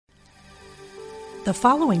The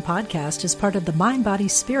following podcast is part of the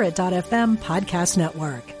MindBodySpirit.fm podcast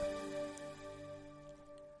network.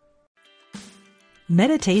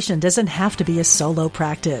 Meditation doesn't have to be a solo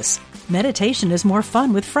practice. Meditation is more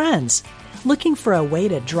fun with friends. Looking for a way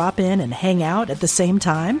to drop in and hang out at the same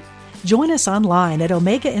time? Join us online at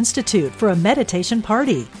Omega Institute for a meditation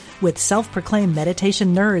party with self-proclaimed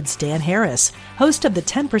meditation nerds Dan Harris, host of the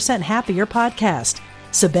 10% Happier podcast,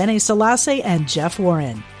 Sebene Selassie, and Jeff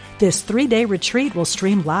Warren. This 3-day retreat will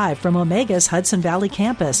stream live from Omega's Hudson Valley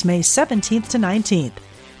campus May 17th to 19th.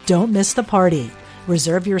 Don't miss the party.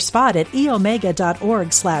 Reserve your spot at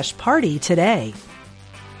eomega.org/party today.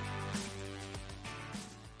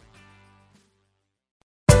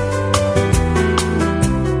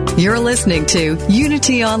 You're listening to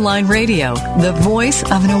Unity Online Radio, the voice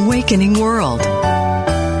of an awakening world.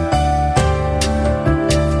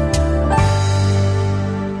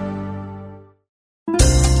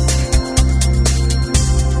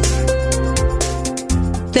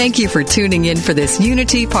 Thank you for tuning in for this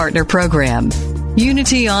Unity Partner Program.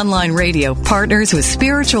 Unity Online Radio partners with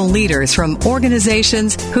spiritual leaders from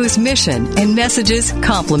organizations whose mission and messages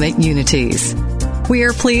complement Unity's. We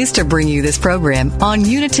are pleased to bring you this program on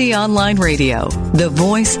Unity Online Radio, the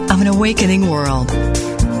voice of an awakening world.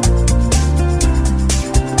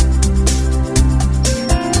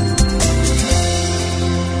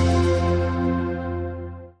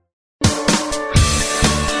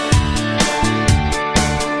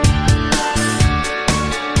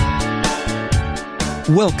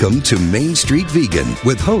 Welcome to Main Street Vegan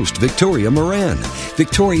with host Victoria Moran.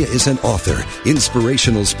 Victoria is an author,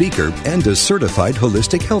 inspirational speaker, and a certified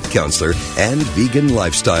holistic health counselor and vegan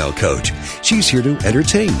lifestyle coach. She's here to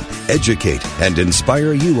entertain, educate, and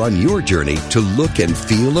inspire you on your journey to look and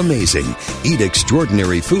feel amazing, eat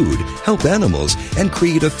extraordinary food, help animals, and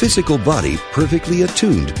create a physical body perfectly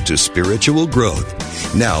attuned to spiritual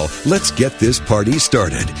growth. Now, let's get this party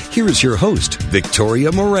started. Here is your host,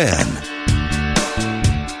 Victoria Moran.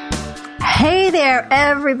 Hey there,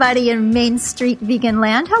 everybody in Main Street Vegan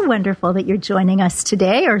Land. How wonderful that you're joining us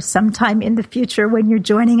today or sometime in the future when you're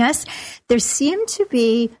joining us. There seem to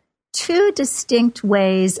be two distinct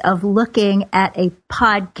ways of looking at a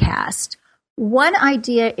podcast. One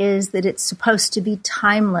idea is that it's supposed to be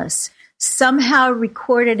timeless, somehow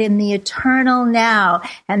recorded in the eternal now,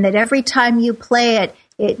 and that every time you play it,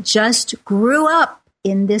 it just grew up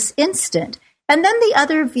in this instant. And then the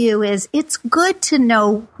other view is it's good to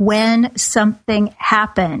know when something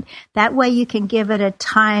happened. That way you can give it a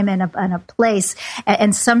time and a place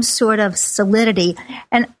and some sort of solidity.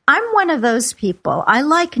 And I'm one of those people. I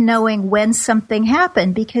like knowing when something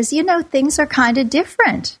happened because, you know, things are kind of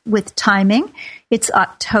different with timing. It's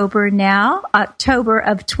October now, October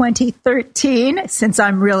of 2013, since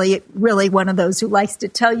I'm really one of those who likes to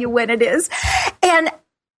tell you when it is. And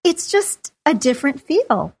it's just a different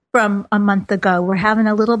feel from a month ago. We're having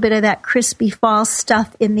a little bit of that crispy fall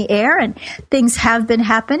stuff in the air, and things have been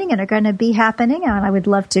happening and are going to be happening, and I would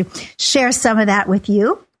love to share some of that with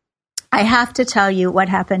you. I have to tell you what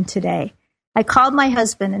happened today. I called my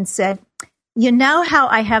husband and said, you know how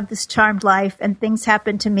I have this charmed life and things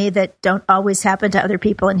happen to me that don't always happen to other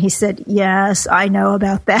people? And he said, yes, I know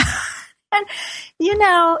about that. And, you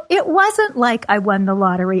know, it wasn't like I won the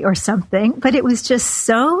lottery or something, but it was just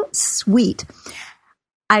so sweet.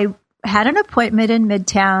 I had an appointment in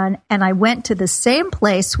Midtown, and I went to the same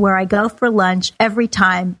place where I go for lunch every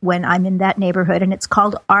time when I'm in that neighborhood, and it's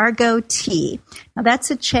called Argo Tea. Now, that's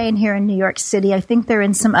a chain here in New York City. I think they're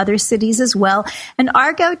in some other cities as well. And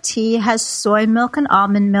Argo Tea has soy milk and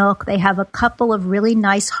almond milk. They have a couple of really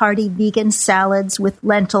nice, hearty vegan salads with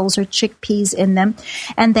lentils or chickpeas in them.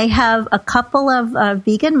 And they have a couple of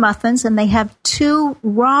vegan muffins, and they have 2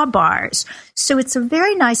 raw bars. So it's a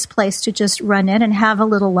very nice place to just run in and have a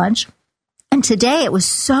little lunch. And today it was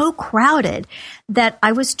so crowded that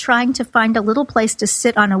I was trying to find a little place to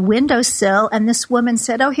sit on a windowsill. And this woman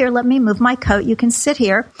said, oh, here, let me move my coat. You can sit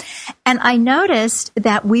here. And I noticed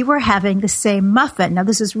that we were having the same muffin. Now,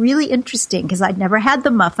 this is really interesting because I'd never had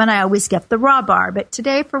the muffin. I always get the raw bar. But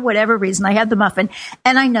today, for whatever reason, I had the muffin.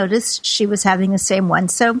 And I noticed she was having the same one.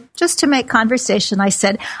 So just to make conversation, I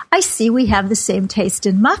said, I see we have the same taste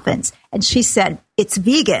in muffins. And she said, it's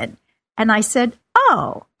vegan. And I said,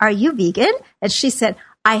 oh, are you vegan? And she said,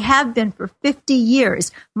 I have been for 50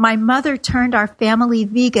 years. My mother turned our family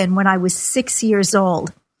vegan when I was 6 years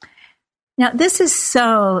old. Now, this is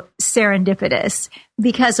so serendipitous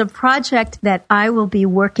because a project that I will be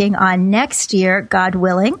working on next year, God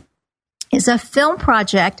willing, is a film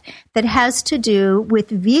project that has to do with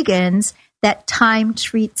vegans that time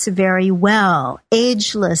treats very well,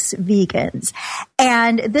 ageless vegans.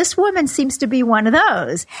 And this woman seems to be one of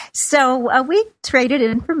those. So we traded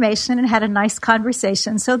information and had a nice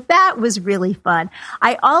conversation. So that was really fun.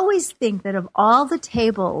 I always think that of all the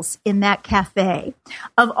tables in that cafe,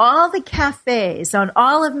 of all the cafes on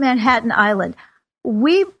all of Manhattan Island,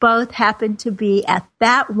 we both happened to be at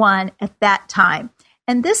that one at that time.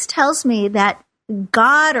 And this tells me that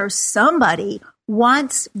God or somebody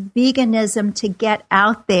wants veganism to get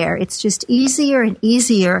out there. It's just easier and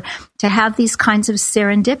easier to have these kinds of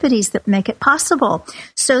serendipities that make it possible.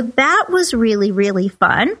 So that was really, really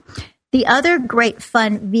fun. The other great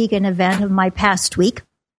fun vegan event of my past week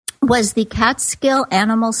was the Catskill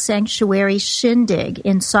Animal Sanctuary Shindig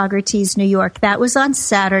in Saugerties, New York. That was on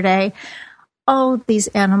Saturday. Oh, these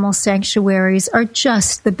animal sanctuaries are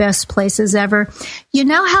just the best places ever. You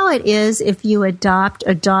know how it is if you adopt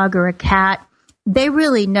a dog or a cat? They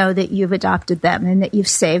really know that you've adopted them and that you've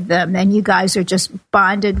saved them and you guys are just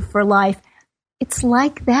bonded for life. It's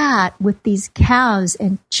like that with these cows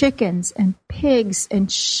and chickens and pigs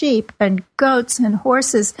and sheep and goats and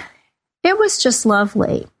horses. It was just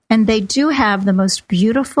lovely. And they do have the most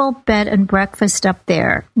beautiful bed and breakfast up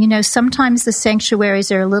there. You know, sometimes the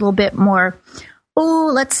sanctuaries are a little bit more,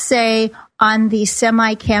 let's say on the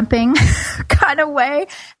semi-camping kind of way.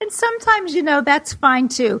 And sometimes, you know, that's fine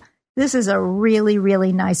too. This is a really,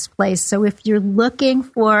 really nice place. So if you're looking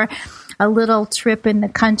for a little trip in the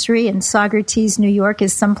country, and Saugerties, New York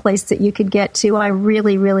is someplace that you could get to, I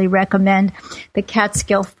really, really recommend the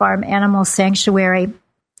Catskill Farm Animal Sanctuary.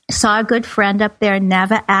 Saw a good friend up there,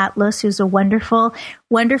 Nava Atlas, who's a wonderful,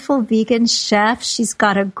 wonderful vegan chef. She's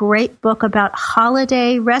got a great book about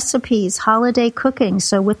holiday recipes, holiday cooking.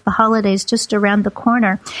 So with the holidays just around the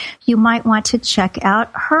corner, you might want to check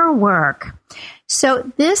out her work.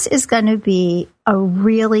 So this is going to be a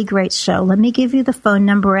really great show. Let me give you the phone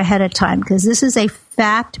number ahead of time because this is a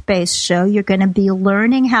fact-based show. You're going to be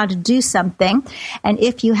learning how to do something. And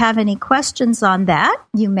if you have any questions on that,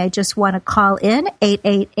 you may just want to call in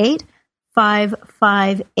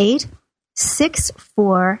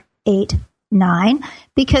 888-558-6489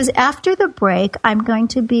 because after the break, I'm going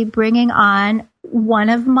to be bringing on one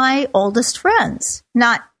of my oldest friends.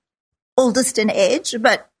 Not oldest in age,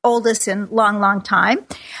 but oldest in long, long time.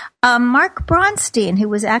 Mark Bronstein, who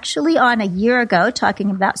was actually on a year ago talking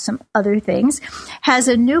about some other things, has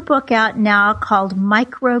a new book out now called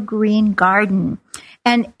Microgreen Garden.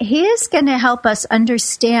 And he is going to help us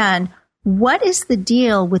understand what is the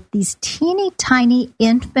deal with these teeny tiny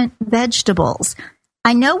infant vegetables.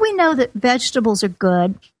 I know we know that vegetables are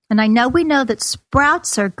good, and I know we know that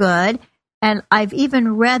sprouts are good, and I've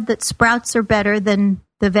even read that sprouts are better than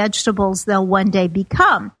the vegetables they'll one day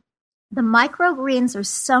become. The microgreens are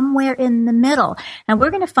somewhere in the middle, and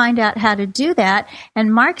we're going to find out how to do that.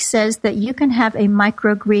 And Mark says that you can have a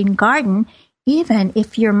microgreen garden even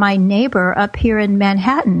if you're my neighbor up here in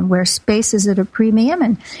Manhattan, where space is at a premium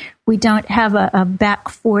and we don't have a back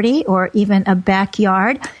 40 or even a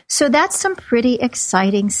backyard. So that's some pretty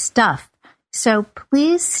exciting stuff. So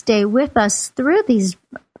please stay with us through these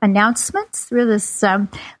announcements, through this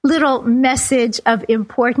little message of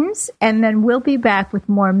importance, and then we'll be back with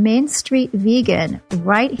more Main Street Vegan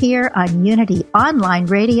right here on Unity Online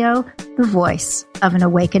Radio, the voice of an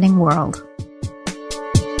awakening world.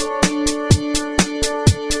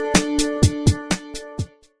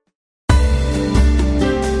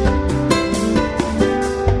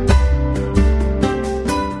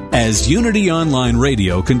 As Unity Online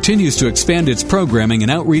Radio continues to expand its programming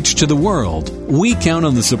and outreach to the world, we count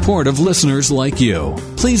on the support of listeners like you.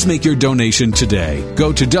 Please make your donation today.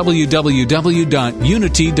 Go to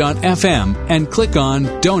www.unity.fm and click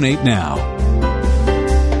on Donate Now.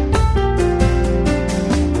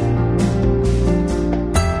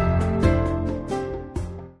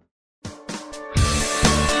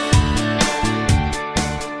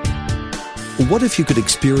 What if you could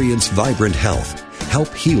experience vibrant health,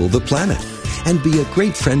 help heal the planet, and be a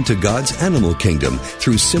great friend to God's animal kingdom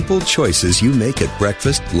through simple choices you make at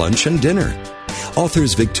breakfast, lunch, and dinner?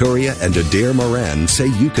 Authors Victoria and Adair Moran say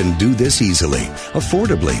you can do this easily,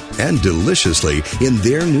 affordably, and deliciously in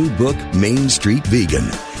their new book, Main Street Vegan.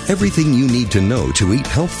 Everything you need to know to eat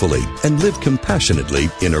healthfully and live compassionately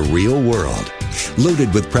in a real world.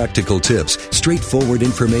 Loaded with practical tips, straightforward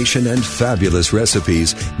information, and fabulous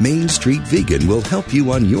recipes, Main Street Vegan will help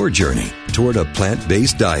you on your journey toward a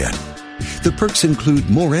plant-based diet. The perks include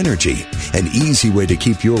more energy, an easy way to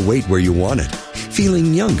keep your weight where you want it,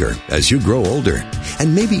 feeling younger as you grow older,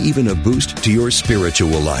 and maybe even a boost to your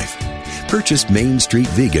spiritual life. Purchase Main Street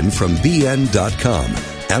Vegan from BN.com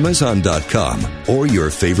Amazon.com, or your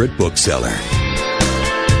favorite bookseller.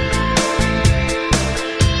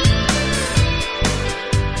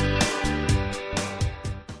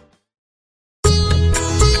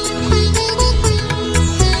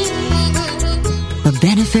 The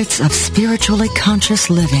benefits of spiritually conscious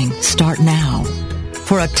living start now.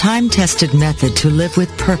 For a time-tested method to live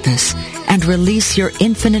with purpose and release your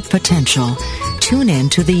infinite potential, tune in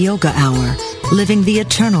to the Yoga Hour, Living the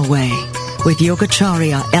Eternal Way, with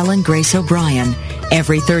Yogacharya Ellen Grace O'Brien,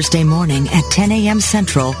 every Thursday morning at 10 a.m.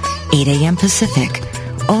 Central, 8 a.m. Pacific,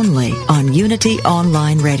 only on Unity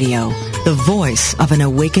Online Radio, the voice of an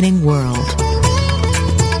awakening world.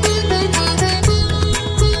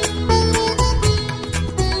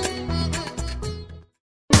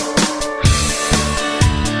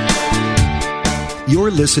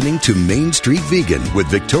 You're listening to Main Street Vegan with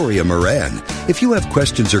Victoria Moran. If you have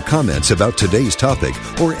questions or comments about today's topic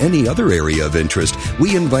or any other area of interest,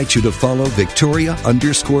 we invite you to follow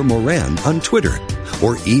Victoria_Moran on Twitter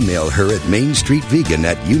or email her at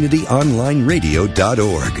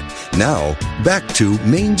mainstreetvegan@unityonlineradio.org. Now, back to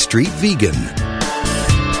Main Street Vegan.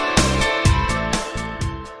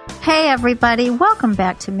 Hey everybody, welcome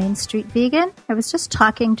back to Main Street Vegan. I was just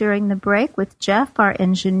talking during the break with Jeff, our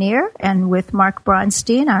engineer, and with Mark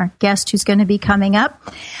Bronstein, our guest who's going to be coming up,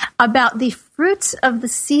 about the fruits of the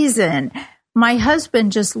season. My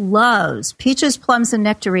husband just loves peaches, plums, and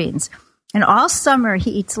nectarines. And all summer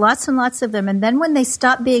he eats lots and lots of them. And then when they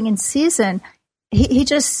stop being in season, he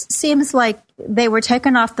just seems like they were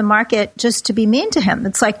taken off the market just to be mean to him.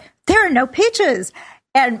 It's like, there are no peaches.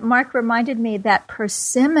 And Mark reminded me that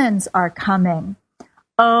persimmons are coming.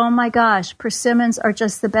 Oh my gosh, persimmons are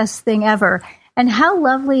just the best thing ever. And how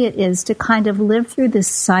lovely it is to kind of live through this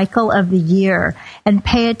cycle of the year and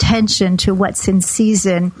pay attention to what's in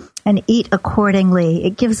season and eat accordingly.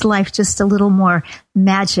 It gives life just a little more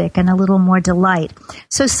magic and a little more delight.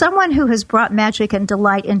 So someone who has brought magic and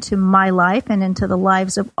delight into my life and into the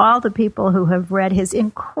lives of all the people who have read his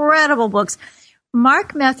incredible books,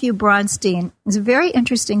 Mark Matthew Bronstein is a very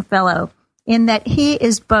interesting fellow in that he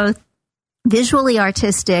is both visually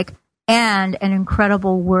artistic and an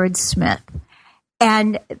incredible wordsmith.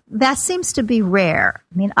 And that seems to be rare.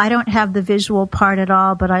 I mean, I don't have the visual part at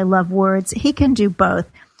all, but I love words. He can do both.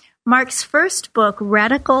 Mark's first book,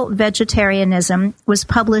 Radical Vegetarianism, was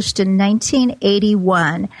published in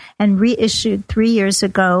 1981 and reissued 3 years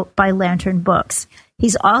ago by Lantern Books.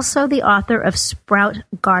 He's also the author of Sprout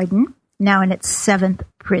Garden, now in its 7th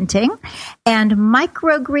printing, and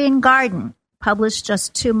Microgreen Garden, published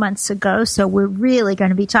just 2 months ago, so we're really going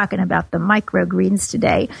to be talking about the microgreens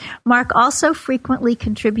today. Mark also frequently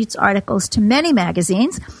contributes articles to many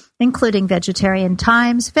magazines, including Vegetarian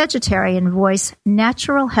Times, Vegetarian Voice,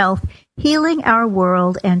 Natural Health, Healing Our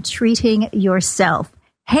World, and Treating Yourself.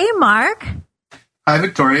 Hey, Mark. Hi,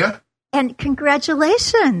 Victoria. And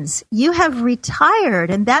congratulations, you have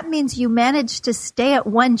retired, and that means you managed to stay at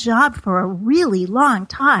one job for a really long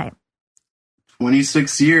time.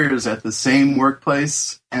 26 years at the same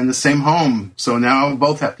workplace and the same home, so now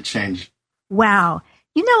both have to change. Wow.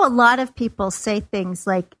 You know, a lot of people say things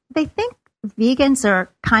like they think vegans are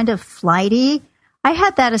kind of flighty. I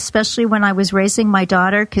had that especially when I was raising my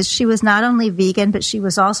daughter, because she was not only vegan, but she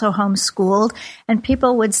was also homeschooled, and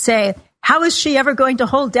people would say, how is she ever going to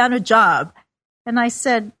hold down a job? And I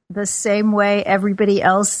said, the same way everybody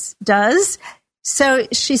else does. So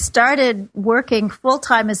she started working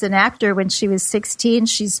full-time as an actor when she was 16.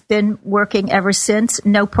 She's been working ever since,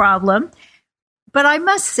 no problem. But I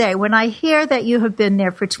must say, when I hear that you have been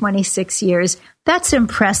there for 26 years, that's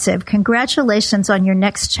impressive. Congratulations on your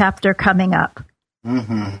next chapter coming up.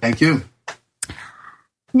 Mm-hmm. Thank you.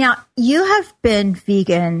 Now, you have been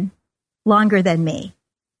vegan longer than me.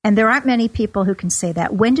 And there aren't many people who can say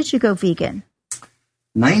that. When did you go vegan?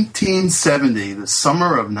 1970, the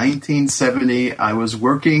summer of 1970, I was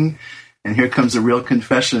working, and here comes a real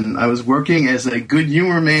confession. I was working as a good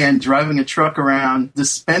humor man, driving a truck around,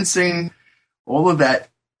 dispensing all of that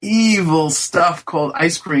evil stuff called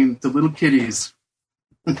ice cream to little kiddies.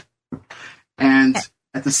 And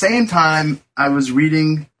at the same time, I was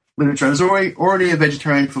reading literature. I was already a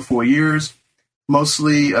vegetarian for 4 years.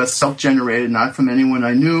 Mostly self-generated, not from anyone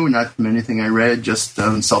I knew, not from anything I read, just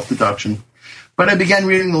self-deduction. But I began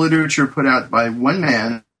reading the literature put out by one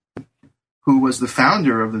man who was the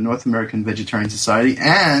founder of the North American Vegetarian Society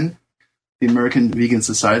and the American Vegan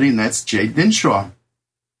Society, and that's Jay Dinshaw.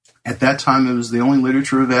 At that time, it was the only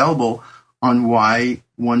literature available on why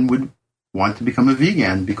one would want to become a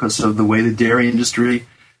vegan because of the way the dairy industry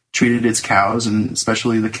treated its cows, and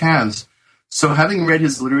especially the calves. So having read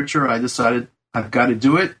his literature, I decided I've got to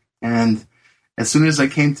do it. And as soon as I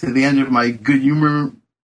came to the end of my good humor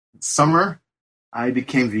summer, I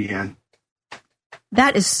became vegan.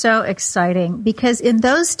 That is so exciting because in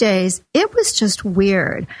those days, it was just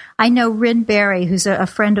weird. I know Rin Berry, who's a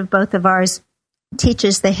friend of both of ours,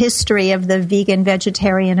 teaches the history of the vegan,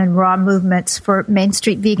 vegetarian, and raw movements for Main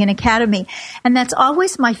Street Vegan Academy. And that's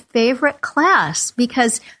always my favorite class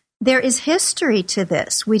because there is history to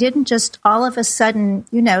this. We didn't just all of a sudden,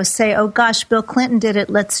 say, oh gosh, Bill Clinton did it,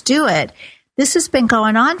 let's do it. This has been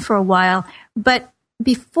going on for a while. But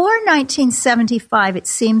before 1975, it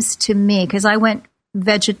seems to me, because I went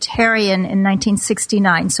vegetarian in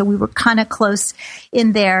 1969, so we were kind of close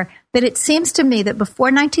in there. But it seems to me that before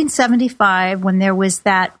 1975, when there was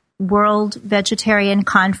that World Vegetarian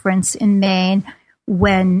Conference in Maine,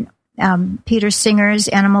 when Peter Singer's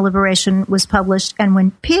Animal Liberation was published, and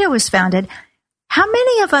when PETA was founded, how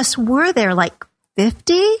many of us were there? Like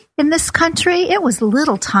 50 in this country? It was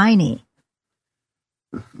little tiny.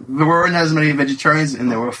 There weren't as many vegetarians, and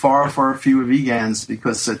there were far, far fewer vegans,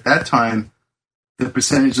 because at that time, the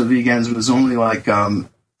percentage of vegans was only like a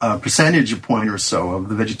percentage point or so of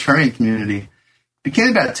the vegetarian community. It became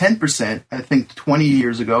about 10%, I think, 20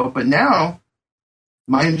 years ago. But now,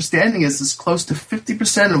 my understanding is it's close to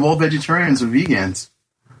 50% of all vegetarians are vegans.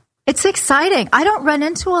 It's exciting. I don't run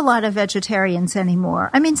into a lot of vegetarians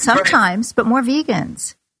anymore. I mean, sometimes, right, but more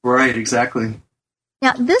vegans. Right, exactly.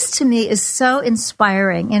 Now, this to me is so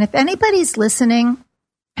inspiring. And if anybody's listening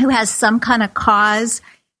who has some kind of cause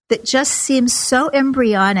that just seems so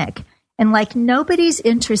embryonic and like nobody's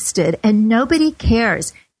interested and nobody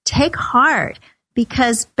cares, take heart,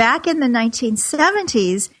 because back in the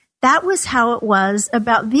 1970s, that was how it was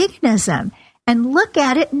about veganism. And look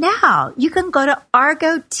at it now. You can go to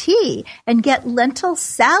Argo Tea and get lentil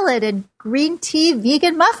salad and green tea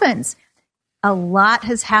vegan muffins. A lot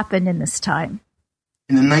has happened in this time.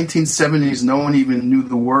 In the 1970s, no one even knew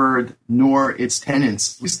the word nor its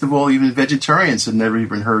tenets. Least of all, even vegetarians had never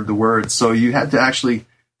even heard the word. So you had to actually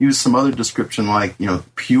use some other description like,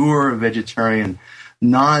 pure vegetarian,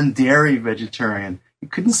 non-dairy vegetarian. You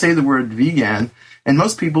couldn't say the word vegan, and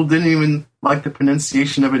most people didn't even like the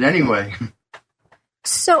pronunciation of it anyway.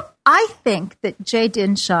 So I think that Jay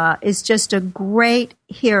Dinshaw is just a great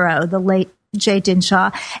hero, the late Jay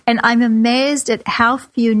Dinshaw, and I'm amazed at how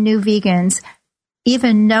few new vegans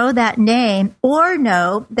even know that name or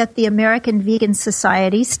know that the American Vegan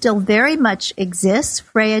Society still very much exists.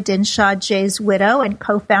 Freya Dinshaw, Jay's widow and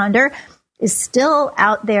co-founder, is still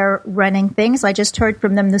out there running things. I just heard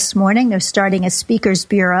from them this morning. They're starting a speakers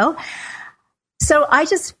bureau. So I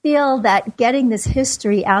just feel that getting this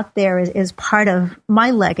history out there is part of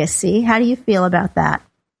my legacy. How do you feel about that?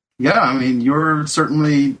 Yeah, I mean, you're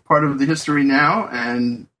certainly part of the history now,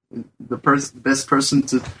 and the best person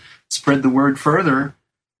to spread the word further.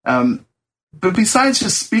 But besides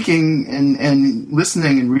just speaking and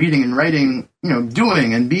listening and reading and writing,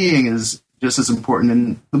 doing and being is just as important.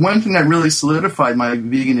 And the one thing that really solidified my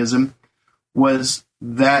veganism was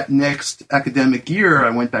that next academic year, I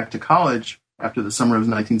went back to college after the summer of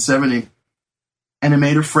 1970, and I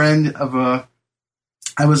made a friend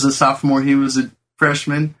I was a sophomore, he was a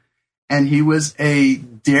freshman, and he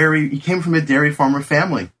came from a dairy farmer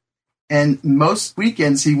family. And most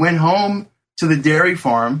weekends he went home to the dairy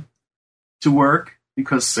farm to work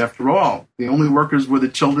because, after all, the only workers were the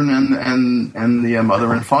children and the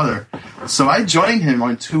mother and father. So I joined him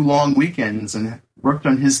on 2 long weekends and worked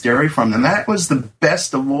on his dairy farm. And that was the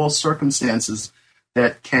best of all circumstances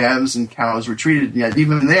that calves and cows were treated. Yet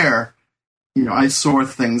even there, I saw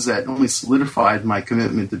things that only solidified my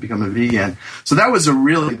commitment to become a vegan. So that was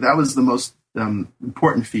the most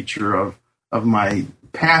important feature of my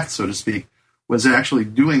path, so to speak, was actually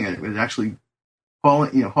doing it. It was actually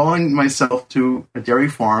hauling myself to a dairy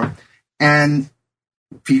farm and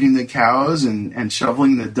feeding the cows and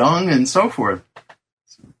shoveling the dung and so forth.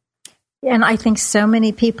 And I think so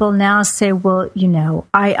many people now say, well,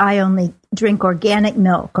 I only drink organic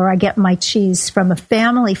milk, or I get my cheese from a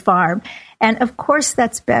family farm. And of course,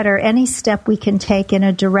 that's better. Any step we can take in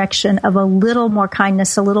a direction of a little more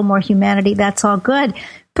kindness, a little more humanity, that's all good.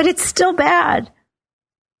 But it's still bad.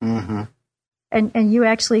 Mm-hmm. And you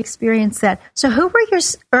actually experienced that. So who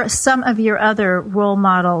were some of your other role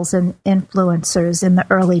models and influencers in the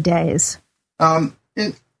early days? I'm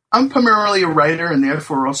primarily a writer and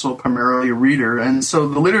therefore also primarily a reader. And so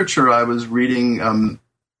the literature I was reading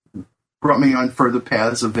brought me on further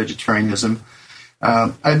paths of vegetarianism.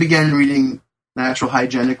 I began reading natural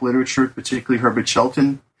hygienic literature, particularly Herbert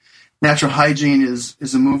Shelton. Natural hygiene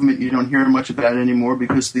is a movement you don't hear much about anymore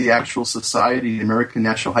because the actual society, the American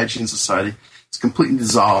Natural Hygiene Society, is completely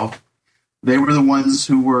dissolved. They were the ones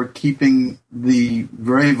who were keeping the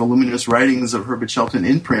very voluminous writings of Herbert Shelton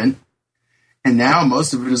in print, and now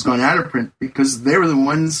most of it has gone out of print because they were the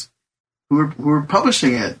ones who were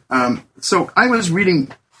publishing it. So I was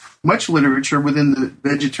reading much literature within the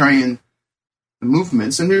vegetarian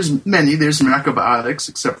movements, and there's many. There's macrobiotics,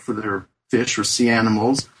 except for their fish or sea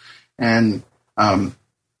animals, and then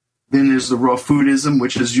there's the raw foodism,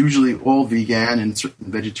 which is usually all vegan and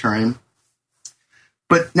vegetarian.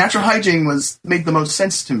 But natural hygiene made the most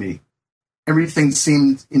sense to me. Everything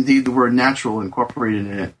seemed, indeed, the word natural incorporated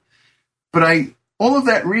in it. But all of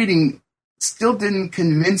that reading still didn't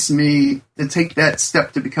convince me to take that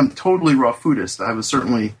step to become totally raw foodist. I was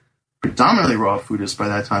certainly predominantly raw foodist by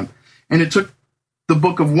that time. And it took the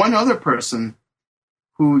book of one other person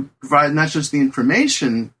who provided not just the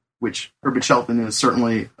information, which Herbert Shelton is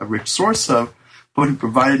certainly a rich source of, but who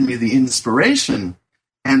provided me the inspiration.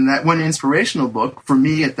 And that one inspirational book for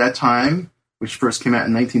me at that time, which first came out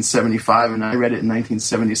in 1975 and I read it in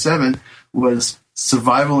 1977, was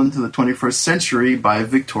Survival into the 21st Century by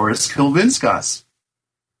Viktoras Kulvinskas,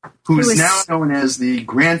 who is now known as the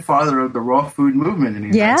grandfather of the raw food movement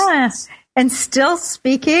in the United States. And still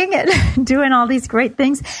speaking and doing all these great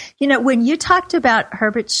things. You know, when you talked about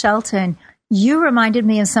Herbert Shelton, you reminded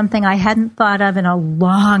me of something I hadn't thought of in a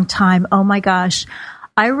long time. Oh, my gosh.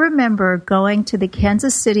 I remember going to the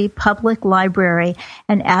Kansas City Public Library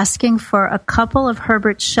and asking for a couple of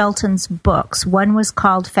Herbert Shelton's books. One was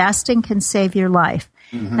called Fasting Can Save Your Life.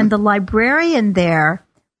 Mm-hmm. And the librarian there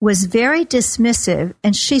was very dismissive.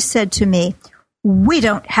 And she said to me, "We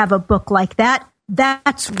don't have a book like that.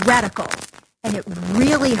 That's radical." And it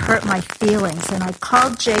really hurt my feelings. And I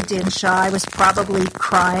called Jay Dinshaw. I was probably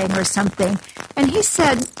crying or something. And he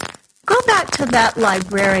said, "Go back to that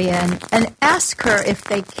librarian and ask her if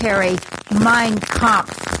they carry Mein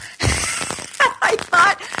Kampf." I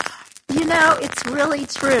thought, you know, it's really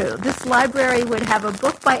true. This library would have a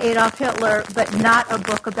book by Adolf Hitler, but not a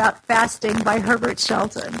book about fasting by Herbert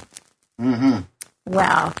Shelton. Mm-hmm.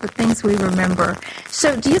 Wow, the things we remember.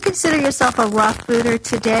 So do you consider yourself a raw fooder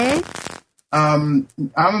today?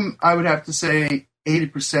 I would have to say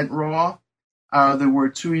 80% raw. There were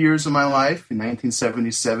 2 years of my life, in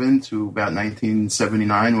 1977 to about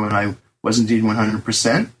 1979, when I was indeed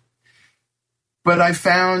 100%. But I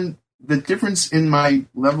found the difference in my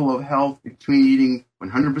level of health between eating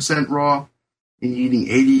 100% raw and eating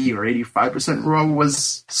 80 or 85% raw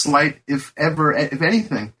was slight, if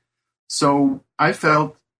anything. So I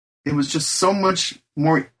felt it was just so much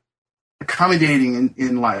more accommodating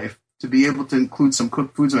in life to be able to include some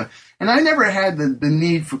cooked foods. And I never had the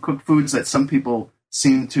need for cooked foods that some people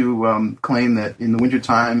seem to claim that in the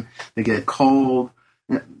wintertime they get cold.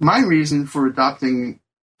 My reason for adopting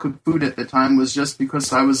cooked food at the time was just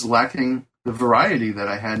because I was lacking the variety that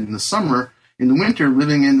I had in the summer, in the winter,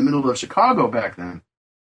 living in the middle of Chicago back then.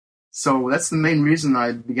 So that's the main reason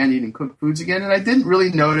I began eating cooked foods again. And I didn't really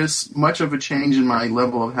notice much of a change in my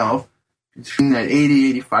level of health between that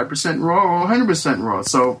 80, 85% raw or 100% raw.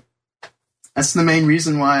 So that's the main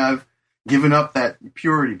reason why I've given up that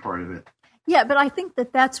purity part of it. Yeah, but I think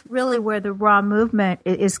that that's really where the raw movement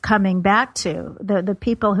is coming back to. The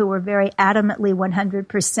people who were very adamantly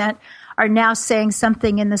 100% are now saying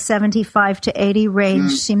something in the 75 to 80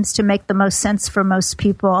 range seems to make the most sense for most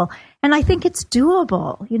people. And I think it's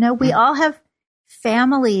doable. You know, we all have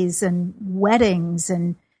families and weddings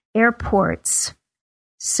and airports.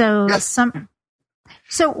 So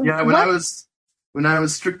when I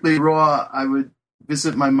was strictly raw, I would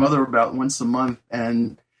visit my mother about once a month,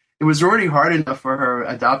 and it was already hard enough for her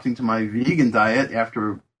adopting to my vegan diet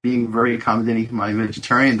after being very accommodating to my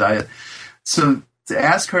vegetarian diet. So to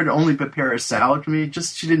ask her to only prepare a salad for me,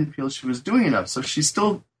 she didn't feel she was doing enough. So she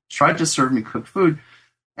still tried to serve me cooked food.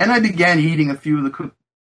 And I began eating a few of the cooked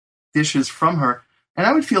dishes from her, and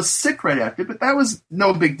I would feel sick right after, but that was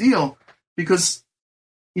no big deal because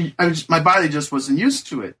my body just wasn't used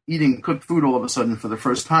to it, eating cooked food all of a sudden for the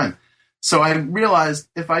first time. So I realized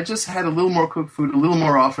if I just had a little more cooked food a little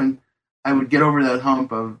more often, I would get over that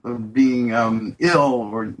hump of being ill,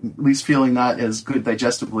 or at least feeling not as good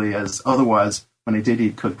digestively as otherwise when I did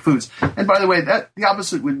eat cooked foods. And by the way, the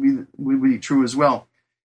opposite would be true as well.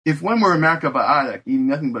 If one were a macrobiotic, eating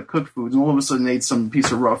nothing but cooked foods, and all of a sudden ate some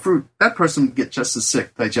piece of raw fruit, that person would get just as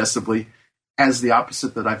sick digestively as the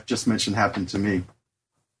opposite that I've just mentioned happened to me.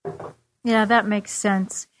 Yeah, that makes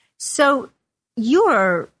sense. So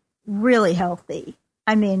you're really healthy.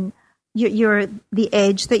 I mean, you're the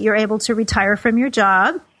age that you're able to retire from your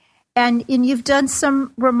job, and you've done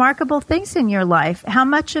some remarkable things in your life. How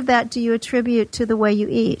much of that do you attribute to the way you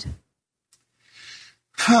eat?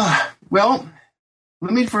 Well,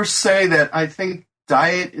 Let me first say that I think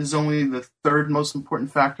diet is only the third most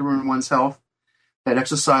important factor in one's health. That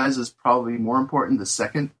exercise is probably more important, the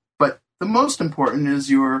second. But the most important is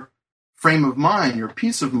your frame of mind, your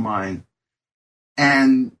peace of mind.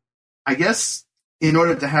 And I guess in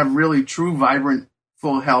order to have really true, vibrant,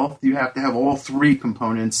 full health, you have to have all three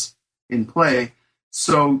components in play.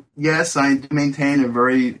 So, yes, I maintain a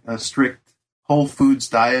very strict whole foods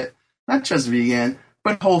diet, not just vegan,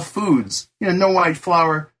 but whole foods. No white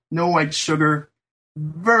flour, no white sugar,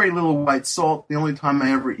 very little white salt. The only time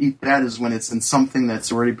I ever eat that is when it's in something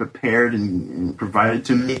that's already prepared and provided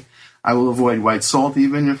to me. I will avoid white salt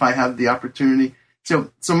even if I have the opportunity.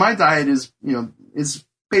 So my diet is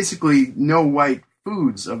basically no white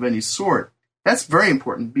foods of any sort. That's very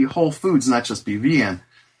important. Be whole foods, not just be vegan.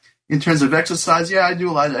 In terms of exercise, yeah, I do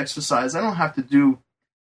a lot of exercise. I don't have to do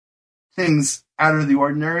things out of the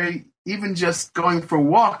ordinary. Even just going for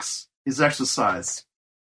walks is exercise.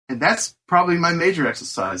 And that's probably my major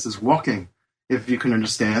exercise, is walking, if you can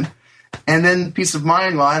understand. And then peace of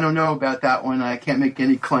mind, well, I don't know about that one. I can't make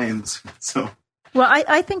any claims. Well,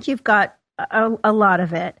 I think you've got a lot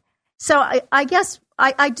of it. So I guess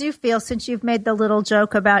I do feel, since you've made the little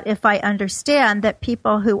joke about if I understand, that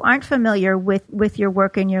people who aren't familiar with your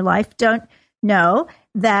work in your life don't know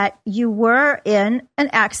that you were in an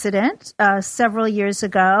accident several years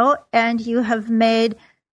ago, and you have made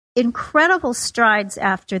incredible strides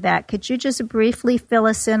after that. Could you just briefly fill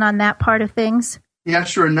us in on that part of things? Yeah,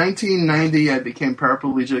 sure. In 1990, I became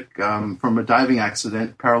paraplegic from a diving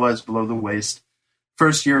accident, paralyzed below the waist.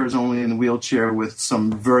 First year I was only in a wheelchair with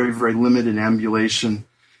some very, very limited ambulation.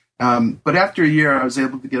 But after a year, I was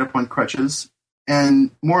able to get up on crutches.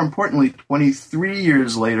 And more importantly, 23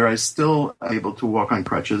 years later, I still able to walk on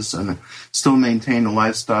crutches and still maintain a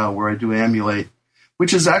lifestyle where I do ambulate,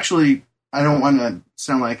 which is actually, I don't want to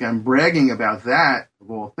sound like I'm bragging about that, of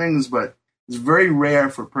all things, but it's very rare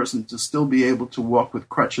for a person to still be able to walk with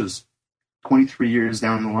crutches 23 years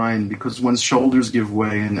down the line, because one's shoulders give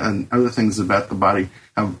way and other things about the body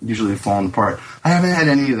have usually fallen apart. I haven't had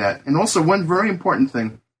any of that. And also one very important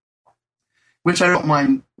thing, which I don't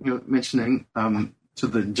mind mentioning to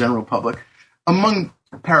the general public, among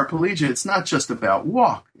paraplegia, it's not just about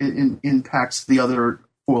walk. It impacts the other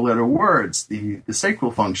four-letter words, the sacral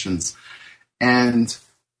functions. And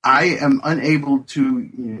I am unable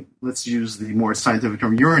to, let's use the more scientific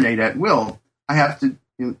term, urinate at will. I have to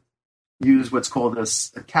use what's called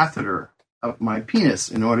a catheter up my penis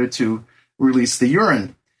in order to release the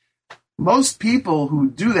urine. Most people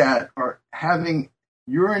who do that are having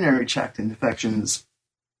urinary tract infections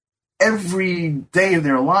every day of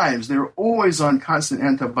their lives. They're always on constant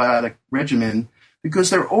antibiotic regimen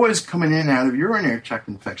because they're always coming in and out of urinary tract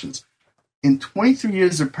infections. In 23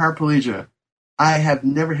 years of paraplegia, I have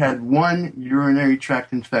never had one urinary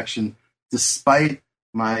tract infection, despite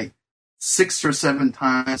my 6 or 7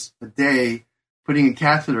 times a day putting a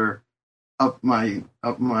catheter up my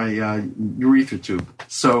urethra tube.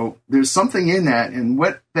 So there's something in that, and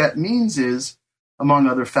what that means is, among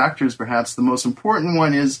other factors, perhaps the most important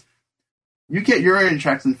one is you get urinary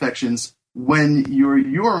tract infections when your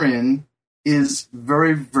urine is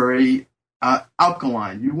very, very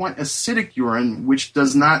alkaline. You want acidic urine, which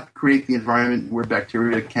does not create the environment where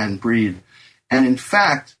bacteria can breed. And in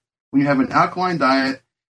fact, when you have an alkaline diet,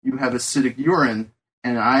 you have acidic urine,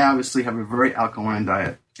 and I obviously have a very alkaline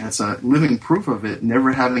diet. And it's a living proof of it,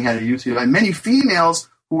 never having had a UTI. Many females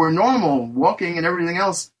who are normal, walking and everything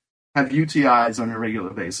else, have UTIs on a regular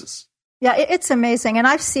basis. Yeah, it's amazing. And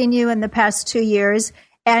I've seen you in the past 2 years,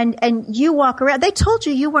 and you walk around. They told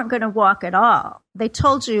you weren't going to walk at all. They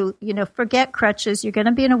told you, forget crutches. You're going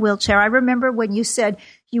to be in a wheelchair. I remember when you said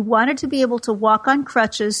you wanted to be able to walk on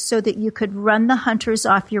crutches so that you could run the hunters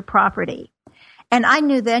off your property. And I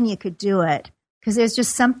knew then you could do it, because there's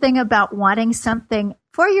just something about wanting something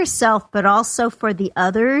for yourself, but also for the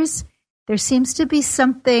others. There seems to be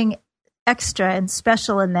something extra and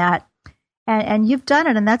special in that. And you've done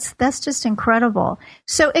it, and that's just incredible.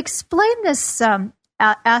 So explain this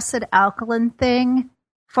acid alkaline thing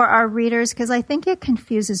for our readers, because I think it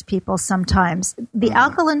confuses people sometimes. The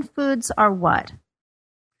alkaline foods are what?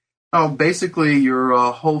 Oh, basically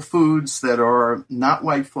your whole foods that are not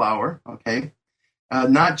white flour, okay?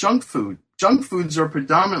 Not junk food. Junk foods are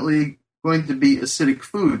predominantly going to be acidic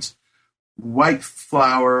foods. White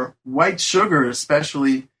flour, white sugar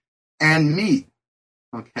especially, and meat,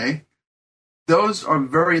 okay? Those are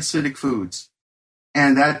very acidic foods,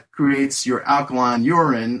 and that creates your alkaline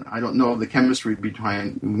urine. I don't know the chemistry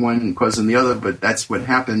behind one causing the other, but that's what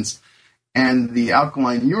happens. And the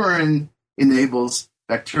alkaline urine enables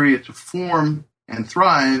bacteria to form and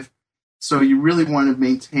thrive, So you really want to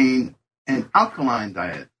maintain an alkaline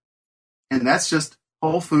diet. And that's just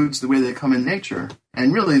whole foods the way they come in nature.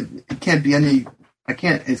 And really, it can't be I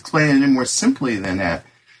can't explain it any more simply than that.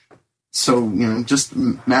 So, just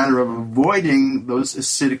a matter of avoiding those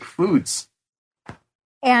acidic foods.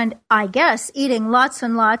 And I guess eating lots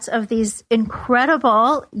and lots of these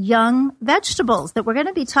incredible young vegetables that we're going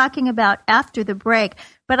to be talking about after the break.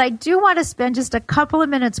 But I do want to spend just a couple of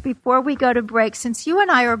minutes before we go to break. Since you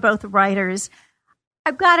and I are both writers,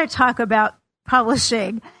 I've got to talk about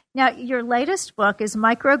publishing. Now, your latest book is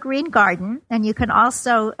Microgreen Garden, and you can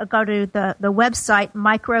also go to the website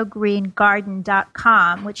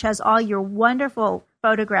microgreengarden.com, which has all your wonderful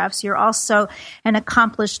photographs. You're also an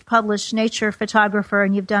accomplished published nature photographer,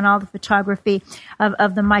 and you've done all the photography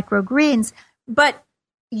of the microgreens. But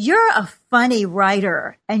you're a funny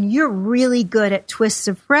writer, and you're really good at twists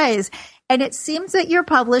of phrase. And it seems that your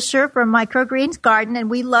publisher from Microgreen Garden, and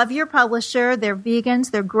we love your publisher, they're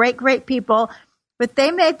vegans, they're great, great people, but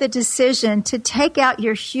they made the decision to take out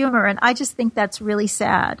your humor, and I just think that's really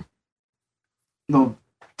sad. No,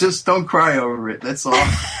 just don't cry over it. That's all.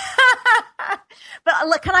 But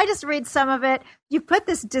look, can I just read some of it? You put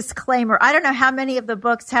this disclaimer. I don't know how many of the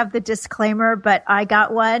books have the disclaimer, but I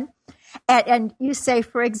got one. And you say,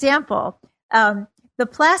 for example, the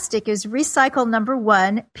plastic is recycle number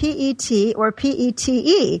 1, PET or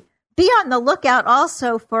PETE. Be on the lookout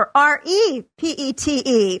also for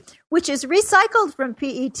REPETE, which is recycled from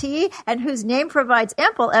PET and whose name provides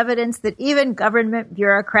ample evidence that even government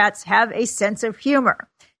bureaucrats have a sense of humor.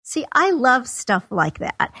 See, I love stuff like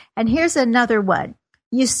that. And here's another one.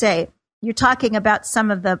 You say, you're talking about some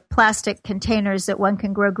of the plastic containers that one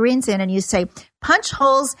can grow greens in, and you say, punch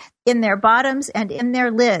holes in their bottoms and in their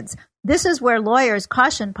lids. This is where lawyers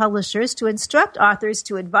caution publishers to instruct authors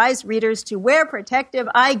to advise readers to wear protective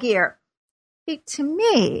eye gear. To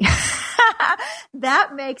me,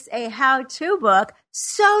 that makes a how-to book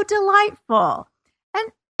so delightful.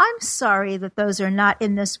 And I'm sorry that those are not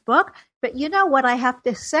in this book, but you know what I have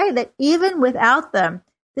to say, that even without them,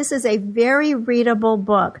 this is a very readable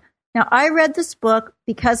book. Now, I read this book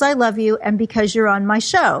because I love you and because you're on my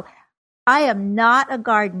show. I am not a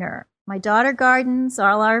gardener. My daughter gardens,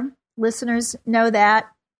 all our listeners know that.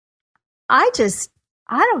 I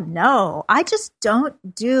don't know. I just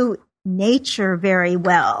don't do nature very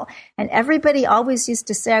well. And everybody always used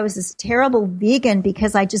to say I was this terrible vegan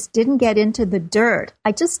because I just didn't get into the dirt.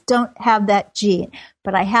 I just don't have that gene.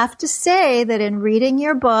 But I have to say that in reading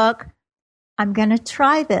your book, I'm going to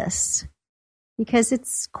try this because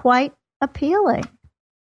it's quite appealing.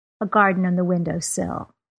 A garden on the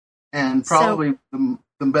windowsill. And probably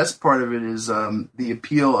the best part of it is the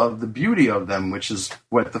appeal of the beauty of them, which is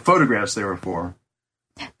what the photographs they were for.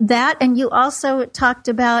 That, and you also talked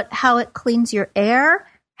about how it cleans your air,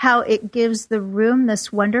 how it gives the room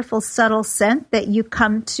this wonderful subtle scent that you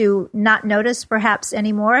come to not notice perhaps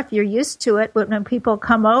anymore. If you're used to it, but when people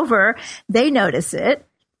come over, they notice it.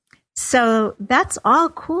 So that's all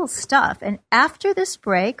cool stuff. And after this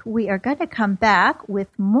break, we are going to come back with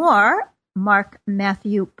more Mark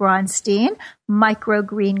Matthew Braunstein,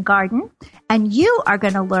 Microgreen Garden, and you are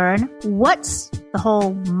going to learn what's the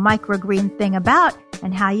whole microgreen thing about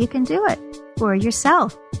and how you can do it for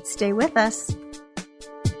yourself. Stay with us.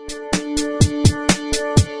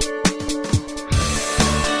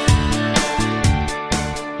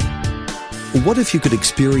 What if you could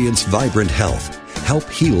experience vibrant health, help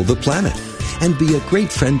heal the planet, and be a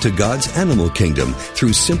great friend to God's animal kingdom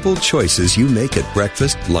through simple choices you make at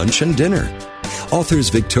breakfast, lunch, and dinner? Authors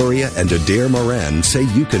Victoria and Adair Moran say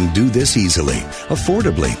you can do this easily,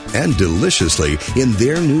 affordably, and deliciously in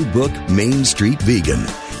their new book, Main Street Vegan.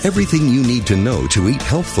 Everything you need to know to eat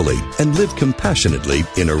healthfully and live compassionately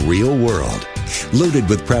in a real world. Loaded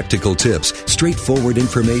with practical tips, straightforward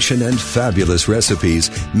information, and fabulous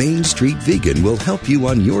recipes, Main Street Vegan will help you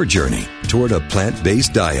on your journey toward a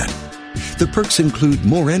plant-based diet. The perks include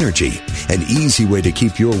more energy, an easy way to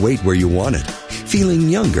keep your weight where you want it, feeling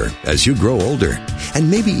younger as you grow older,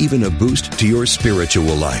 and maybe even a boost to your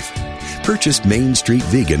spiritual life. Purchase Main Street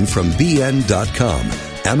Vegan from BN.com,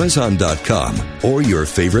 Amazon.com, or your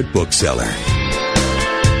favorite bookseller.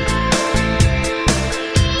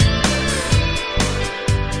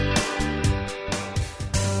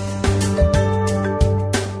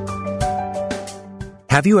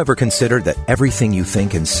 Have you ever considered that everything you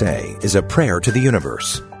think and say is a prayer to the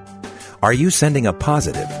universe? Are you sending a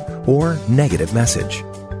positive or negative message?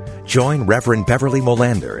 Join Reverend Beverly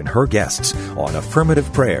Molander and her guests on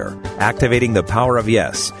Affirmative Prayer, Activating the Power of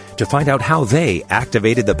Yes, to find out how they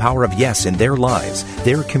activated the power of yes in their lives,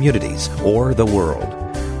 their communities, or the world.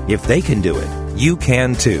 If they can do it, you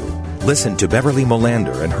can too. Listen to Beverly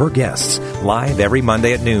Molander and her guests live every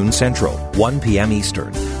Monday at noon Central, 1 p.m.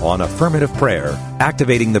 Eastern on Affirmative Prayer,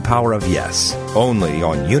 Activating the Power of Yes, only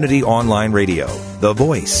on Unity Online Radio, the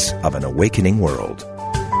voice of an awakening world.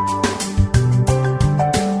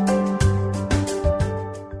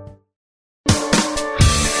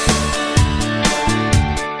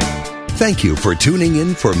 Thank you for tuning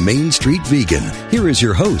in for Main Street Vegan. Here is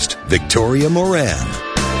your host, Victoria Moran.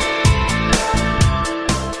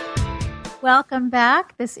 Welcome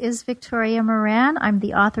back. This is Victoria Moran. I'm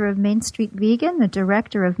the author of Main Street Vegan, the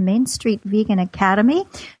director of Main Street Vegan Academy.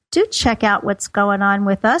 Do check out what's going on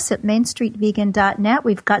with us at mainstreetvegan.net.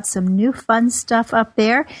 We've got some new fun stuff up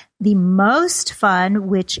there. The most fun,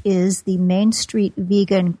 which is the Main Street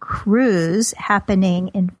Vegan Cruise happening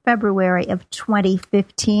in February of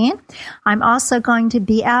 2015. I'm also going to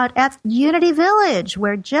be out at Unity Village,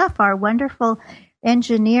 where Jeff, our wonderful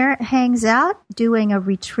engineer, hangs out doing a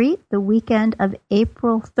retreat the weekend of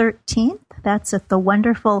April 13th. That's at the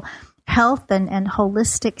wonderful Health and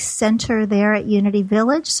Holistic Center there at Unity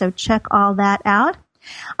Village, so check all that out.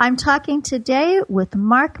 I'm talking today with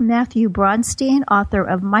Mark Matthew Bronstein, author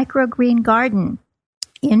of Microgreen Garden,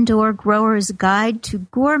 Indoor Grower's Guide to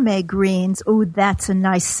Gourmet Greens. Oh, that's a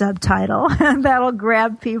nice subtitle. That'll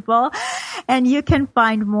grab people. And you can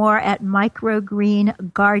find more at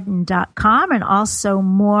microgreengarden.com, and also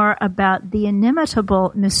more about the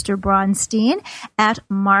inimitable Mr. Bronstein at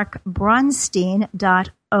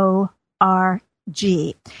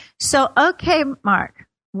markbronstein.org. So, okay, Mark,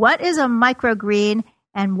 what is a microgreen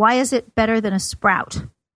and why is it better than a sprout?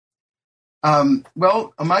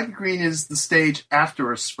 Well, a microgreen is the stage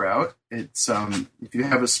after a sprout. It's if you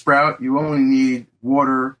have a sprout, you only need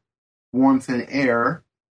water, warmth, and air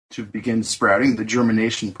to begin sprouting, the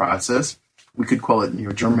germination process. We could call it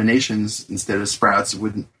germinations instead of sprouts. It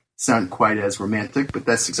wouldn't sound quite as romantic, but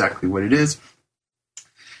that's exactly what it is.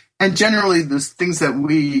 And generally, the things that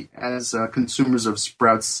we as consumers of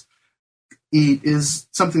sprouts eat is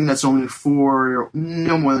something that's only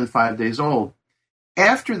no more than 5 days old.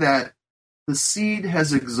 After that, the seed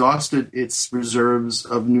has exhausted its reserves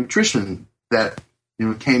of nutrition that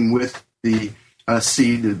came with the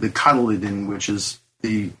seed, the cotyledon, which is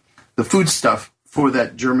the food stuff for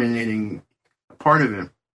that germinating part of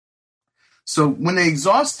it. So when they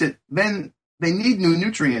exhaust it, then they need new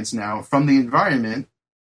nutrients now from the environment,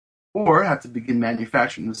 or have to begin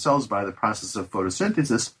manufacturing themselves by the process of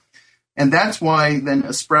photosynthesis. And that's why then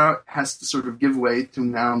a sprout has to sort of give way to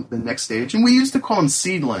now the next stage. And we used to call them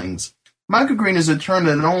seedlings. Microgreen is a term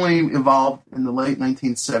that only evolved in the late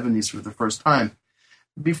 1970s for the first time.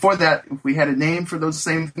 Before that, if we had a name for those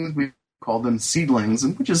same things, we called them seedlings,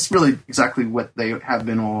 which is really exactly what they have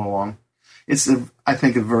been all along. It's, I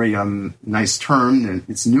think, a very nice term, and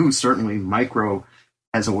it's new, certainly. Micro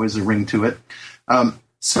has always a ring to it.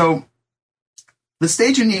 So the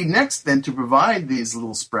stage you need next, then, to provide these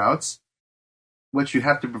little sprouts, what you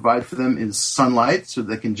have to provide for them is sunlight so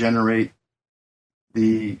they can generate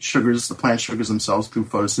the sugars, the plant sugars themselves through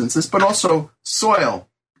photosynthesis, but also soil,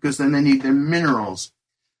 because then they need their minerals.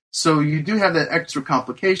 So you do have that extra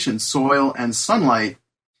complication, soil and sunlight,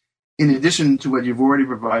 in addition to what you've already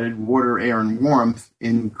provided, water, air, and warmth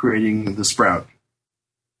in creating the sprout.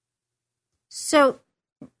 So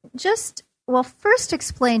first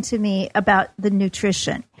explain to me about the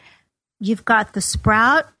nutrition. You've got the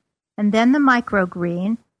sprout and then the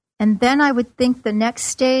microgreen, and then I would think the next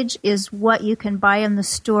stage is what you can buy in the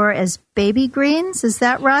store as baby greens. Is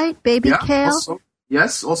that right? Baby kale?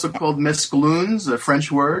 Also called mescaloons, a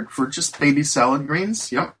French word for just baby salad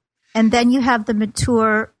greens. Yep. And then you have the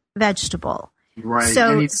mature vegetable. Right.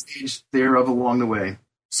 Any stage thereof along the way.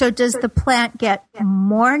 So does the plant get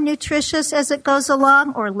more nutritious as it goes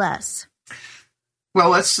along or less? Well,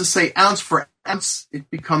 let's just say ounce for ounce, it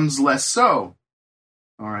becomes less so.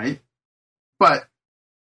 All right. But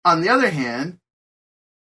on the other hand,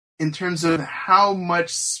 in terms of how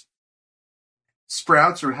much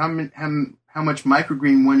sprouts or how much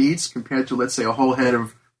microgreen one eats compared to, let's say, a whole head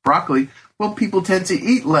of broccoli, well, people tend to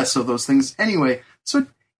eat less of those things anyway. So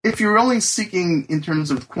if you're only seeking in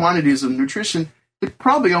terms of quantities of nutrition, it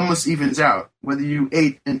probably almost evens out. Whether you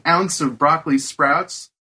ate an ounce of broccoli sprouts,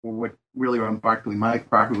 or what really are broccoli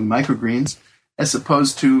microgreens, as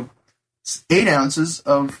opposed to 8 ounces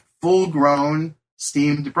of full-grown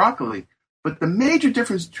steamed broccoli. But the major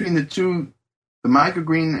difference between the two, the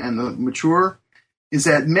microgreen and the mature, is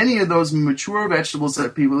that many of those mature vegetables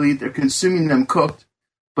that people eat, they're consuming them cooked,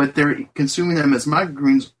 but they're consuming them as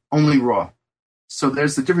microgreens only raw. So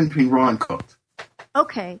there's the difference between raw and cooked.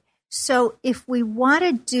 Okay. So if we want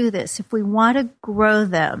to do this, if we want to grow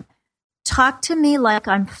them, Talk to me like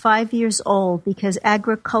I'm 5 years old, because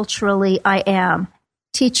agriculturally I am.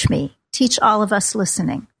 Teach me. Teach all of us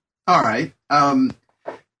listening. All right.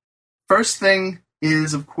 First thing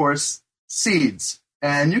is, of course, seeds.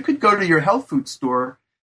 And you could go to your health food store,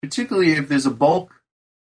 particularly if there's a bulk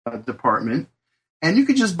department, and you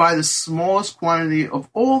could just buy the smallest quantity of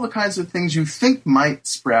all the kinds of things you think might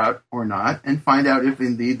sprout or not, and find out if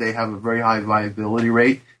indeed they have a very high viability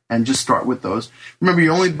rate, and just start with those. Remember,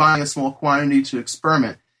 you're only buying a small quantity to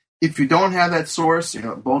experiment. If you don't have that source,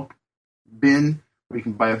 a bulk bin where you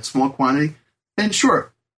can buy a small quantity, then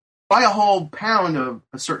sure, buy a whole pound of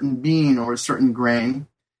a certain bean or a certain grain,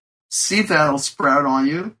 see if that'll sprout on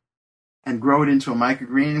you, and grow it into a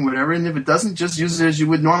microgreen, whatever. And if it doesn't, just use it as you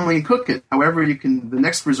would normally cook it. However, the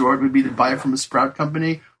next resort would be to buy it from a sprout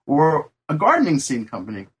company or a gardening seed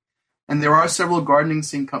company. And there are several gardening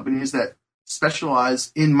seed companies that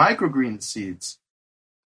specialize in microgreen seeds.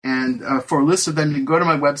 And for a list of them, you can go to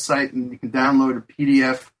my website and you can download a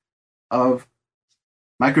PDF of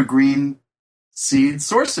microgreen seed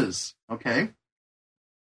sources. Okay.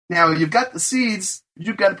 Now, you've got the seeds,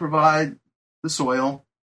 you've got to provide the soil,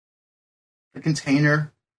 the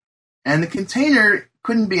container, and the container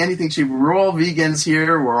couldn't be anything cheap. We're all vegans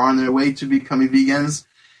here. We're on their way to becoming vegans.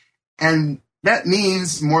 And that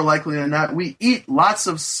means, more likely than not, we eat lots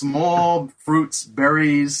of small fruits,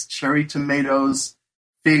 berries, cherry tomatoes,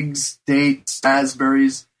 figs, dates,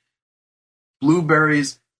 raspberries,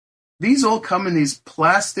 blueberries. These all come in these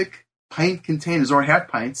plastic pint containers or half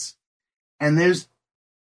pints. And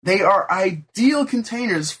they are ideal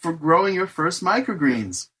containers for growing your first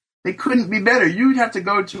microgreens. They couldn't be better. You'd have to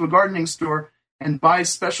go to a gardening store and buy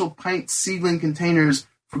special pint seedling containers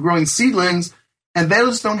for growing seedlings, and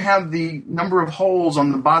those don't have the number of holes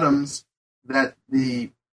on the bottoms that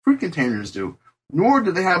the fruit containers do, nor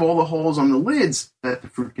do they have all the holes on the lids that the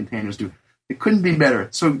fruit containers do. It couldn't be better.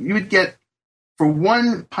 So you would get, for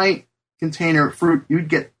 1 pint container of fruit, you'd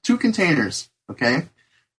get 2 containers, okay?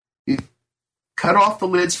 You cut off the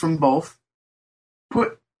lids from both,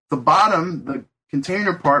 put the bottom, the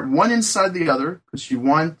container part, one inside the other, because you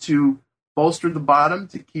want to bolster the bottom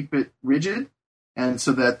to keep it rigid, and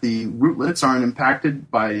so that the rootlets aren't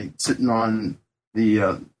impacted by sitting on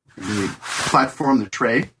the platform, the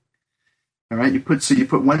tray. All right, you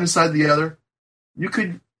put one inside the other. You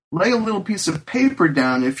could lay a little piece of paper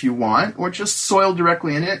down if you want, or just soil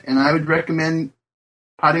directly in it. And I would recommend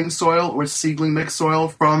potting soil or seedling mixed soil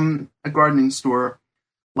from a gardening store.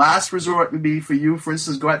 Last resort would be for you, for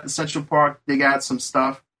instance, go out to Central Park, dig out some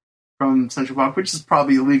stuff from Central Park, which is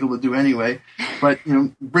probably illegal to do anyway, but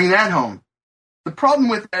bring that home. The problem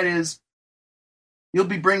with that is you'll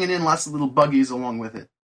be bringing in lots of little buggies along with it.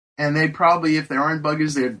 And they probably, if there aren't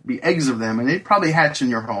buggies, there'd be eggs of them, and they'd probably hatch in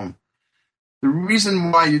your home. The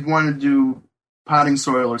reason why you'd want to do potting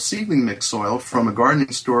soil or seedling mixed soil from a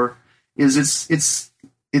gardening store is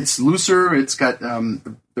it's looser, it's got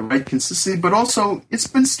the right consistency, but also it's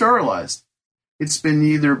been sterilized. It's been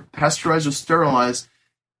either pasteurized or sterilized,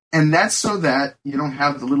 and that's so that you don't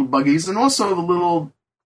have the little buggies and also the little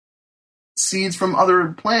seeds from other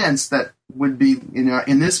plants that would be,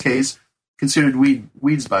 in this case, considered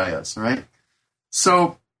weeds by us, right?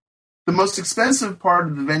 So the most expensive part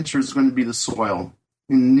of the venture is going to be the soil.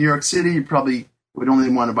 In New York City, you probably would only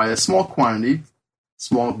want to buy a small quantity,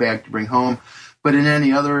 small bag to bring home. But in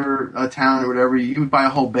any other town or whatever, you would buy a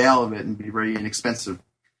whole bale of it and be very inexpensive.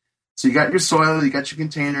 So you got your soil, you got your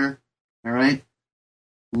container, all right?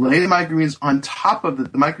 Lay the microgreens on top of the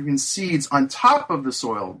microgreen seeds on top of the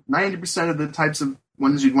soil. 90% of the types of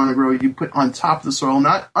ones you'd want to grow, you put on top of the soil,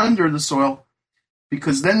 not under the soil,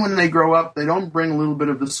 because then when they grow up, they don't bring a little bit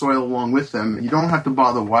of the soil along with them. You don't have to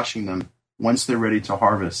bother washing them once they're ready to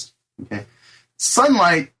harvest, okay?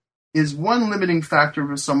 Sunlight is one limiting factor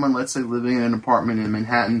for someone, let's say, living in an apartment in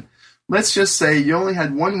Manhattan. Let's just say you only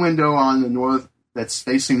had one window on the north that's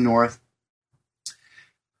facing north.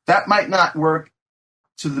 That might not work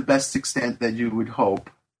to the best extent that you would hope.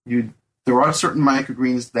 There are certain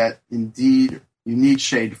microgreens that indeed you need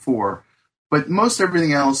shade for, but most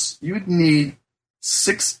everything else, you'd need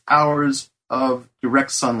 6 hours of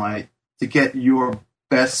direct sunlight to get your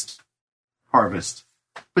best harvest.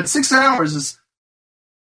 But 6 hours is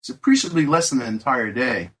appreciably less than an entire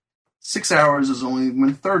day. 6 hours is only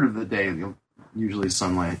 1/3 of the day, usually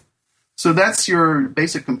sunlight. So that's your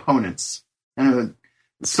basic components. And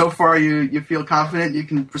so far, you feel confident you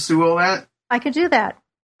can pursue all that? I could do that.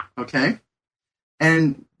 Okay.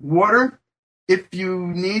 And water, if you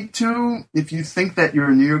need to, if you think that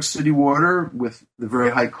your New York City water with the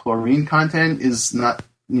very high chlorine content is not,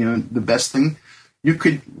 the best thing, you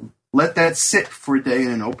could let that sit for a day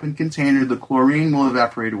in an open container. The chlorine will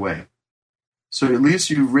evaporate away. So at least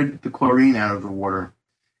you've rid the chlorine out of the water.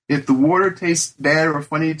 If the water tastes bad or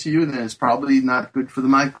funny to you, then it's probably not good for the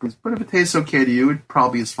microgreens. But if it tastes okay to you, it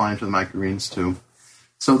probably is fine for the microgreens too.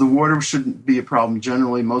 So the water shouldn't be a problem.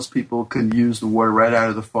 Generally, most people can use the water right out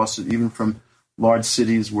of the faucet, even from large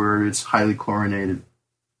cities where it's highly chlorinated.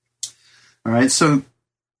 All right, so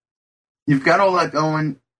you've got all that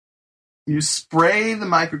going. You spray the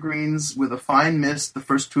microgreens with a fine mist the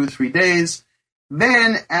first 2 or 3 days.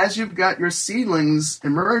 Then, as you've got your seedlings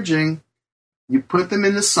emerging, you put them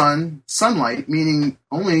in the sunlight, meaning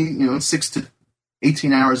only 6 to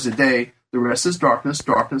 18 hours a day. The rest is darkness.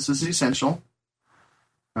 Darkness is essential.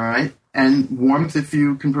 All right, and warmth if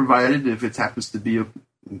you can provide it. If it happens to be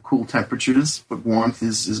cool temperatures, but warmth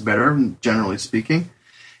is better, generally speaking.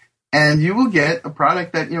 And you will get a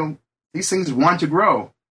product that these things want to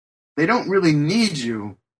grow. They don't really need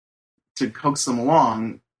you to coax them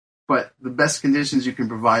along. But the best conditions you can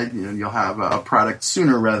provide, you'll have a product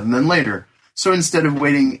sooner rather than later. So instead of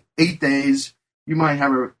waiting 8 days, you might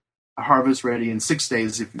have a harvest ready in 6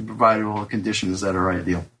 days if you provide all the conditions that are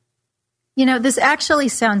ideal. This actually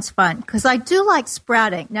sounds fun because I do like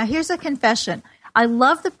sprouting. Now, here's a confession. I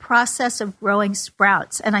love the process of growing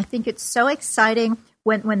sprouts, and I think it's so exciting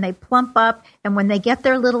when they plump up and when they get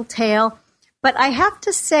their little tail. But I have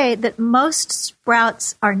to say that most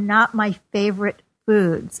sprouts are not my favorite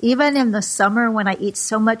foods. Even in the summer when I eat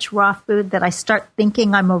so much raw food that I start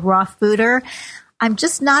thinking I'm a raw fooder, I'm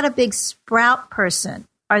just not a big sprout person.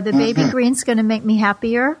 Are the baby greens going to make me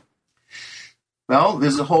happier? Well,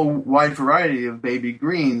 there's a whole wide variety of baby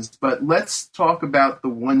greens, but let's talk about the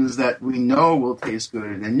ones that we know will taste good.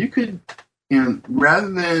 And you could,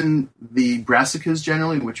 rather than the brassicas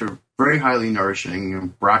generally, which are very highly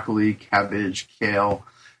nourishing, broccoli, cabbage, kale,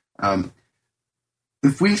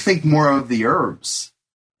 if we think more of the herbs,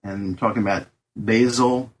 and talking about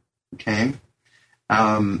basil, okay,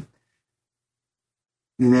 and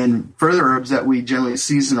then further herbs that we generally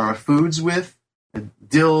season our foods with,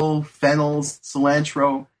 dill, fennel,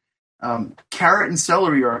 cilantro, carrot and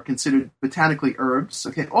celery are considered botanically herbs.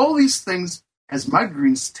 Okay, all these things as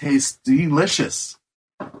microgreens taste delicious.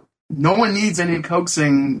 No one needs any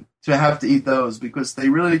coaxing to have to eat those because they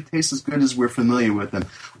really taste as good as we're familiar with them.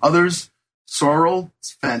 Others, sorrel,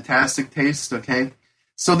 it's fantastic taste, okay?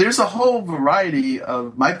 So there's a whole variety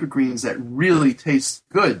of microgreens that really taste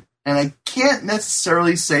good. And I can't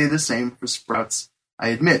necessarily say the same for sprouts, I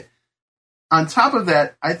admit. On top of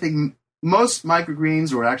that, I think most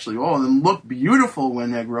microgreens, or actually all of them, look beautiful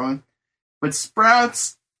when they're growing. But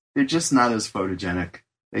sprouts, they're just not as photogenic.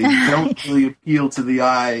 They don't really appeal to the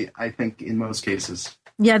eye, I think, in most cases.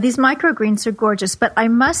 Yeah, these microgreens are gorgeous. But I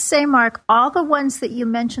must say, Mark, all the ones that you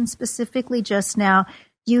mentioned specifically just now,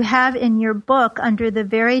 you have in your book under the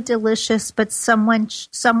very delicious but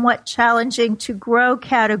somewhat challenging to grow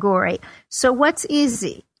category. So what's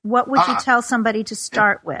easy? What would you tell somebody to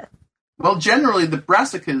start with? Well, generally, the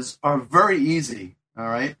brassicas are very easy, all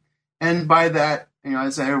right? And by that,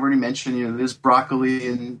 as I already mentioned, there's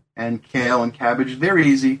broccoli and kale and cabbage. They're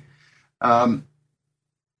easy.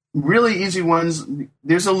 Really easy ones.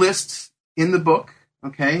 There's a list in the book,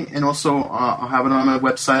 okay? And also I'll have it on my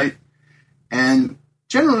website. And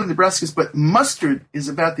generally the brassicas, but mustard is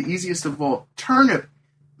about the easiest of all. Turnip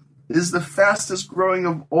is the fastest growing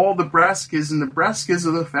of all the brassicas, and the brassicas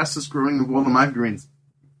are the fastest growing of all the microgreens.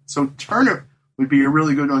 So turnip would be a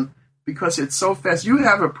really good one because it's so fast. You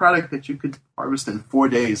have a product that you could harvest in 4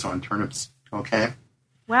 days on turnips, okay?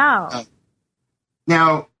 Wow.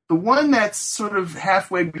 Now, the one that's sort of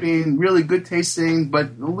halfway between really good tasting but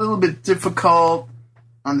a little bit difficult,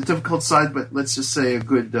 on the difficult side, but let's just say a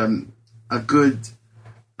good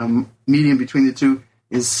medium between the two,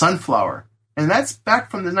 is sunflower. And that's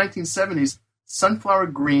back from the 1970s. Sunflower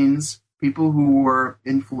greens, people who were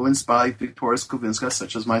influenced by Viktoras Kulvinskas,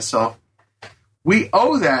 such as myself, we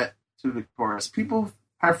owe that to Viktoras. People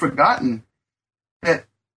have forgotten that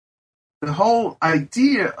the whole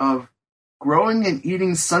idea of growing and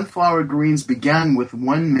eating sunflower greens began with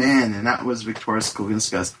one man, and that was Viktoras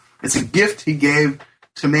Kulvinskas. It's a gift he gave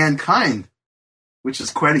to mankind, which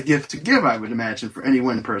is quite a gift to give, I would imagine, for any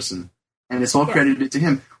one person. And it's all credited to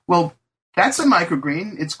him. Well, that's a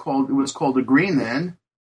microgreen. It was called a green then,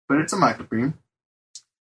 but it's a microgreen.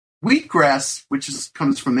 Wheatgrass, which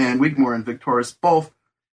comes from Anne Wigmore and Viktoras both,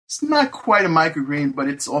 it's not quite a microgreen, but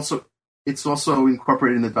it's also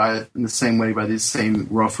incorporated in the diet in the same way by these same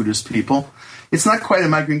raw foodist people. It's not quite a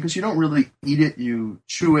microgreen because you don't really eat it. You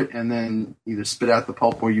chew it and then either spit out the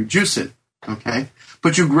pulp or you juice it, okay?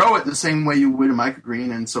 But you grow it the same way you would a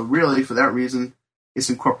microgreen, and so really, for that reason, it's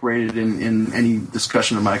incorporated in any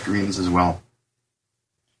discussion of microgreens as well.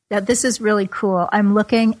 Yeah, this is really cool. I'm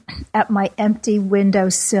looking at my empty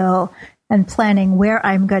windowsill and planning where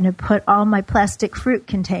I'm going to put all my plastic fruit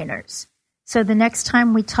containers. So the next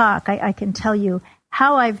time we talk, I can tell you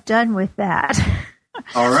how I've done with that.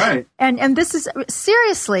 All right. And this is,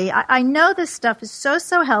 seriously, I know this stuff is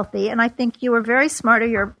so healthy, and I think you were very smart,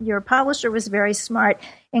 or your publisher was very smart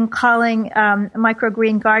in calling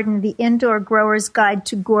Microgreen Garden the Indoor Grower's Guide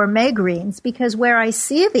to Gourmet Greens, because where I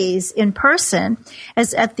see these in person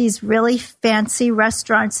is at these really fancy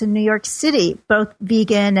restaurants in New York City, both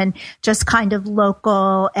vegan and just kind of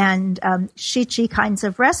local and shichi kinds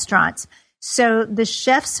of restaurants. So the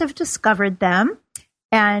chefs have discovered them,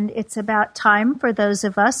 and it's about time for those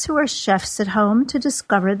of us who are chefs at home to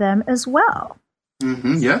discover them as well.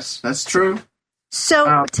 Mm-hmm. Yes, that's true.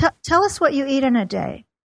 So tell us what you eat in a day.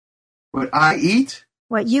 What I eat?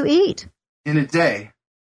 What you eat. In a day.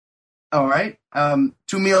 All right. 2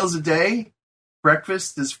 meals a day.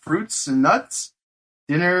 Breakfast is fruits and nuts.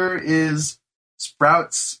 Dinner is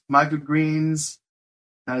sprouts, microgreens.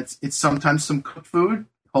 It's sometimes some cooked food,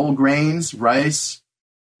 whole grains, rice,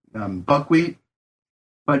 buckwheat.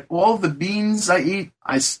 But all the beans I eat,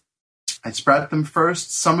 I sprout them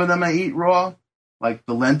first. Some of them I eat raw, like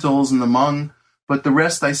the lentils and the mung. But the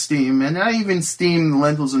rest I steam, and I even steam the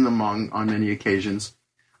lentils and the mung on many occasions.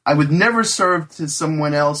 I would never serve to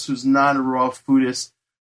someone else who's not a raw foodist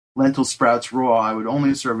lentil sprouts raw. I would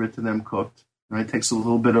only serve it to them cooked. And it takes a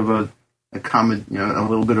little bit of a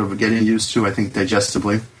little bit of a getting used to, I think,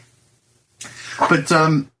 digestively. But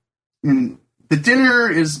the dinner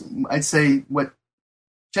is, I'd say,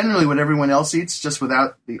 generally what everyone else eats, just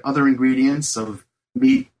without the other ingredients of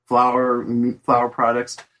meat, flour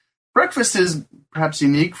products. Breakfast is perhaps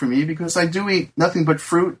unique for me because I do eat nothing but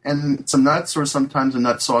fruit and some nuts, or sometimes a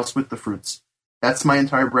nut sauce with the fruits. That's my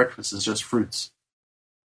entire breakfast, is just fruits.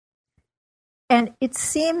 And it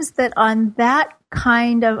seems that on that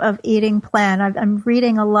kind of eating plan, I'm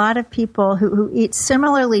reading a lot of people who eat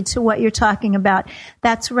similarly to what you're talking about.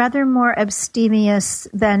 That's rather more abstemious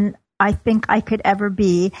than I think I could ever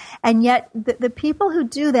be. And yet the people who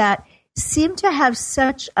do that seem to have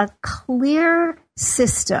such a clear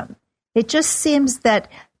system. It just seems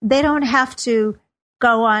that they don't have to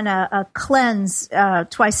go on a cleanse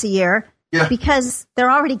twice a year because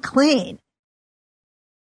they're already clean.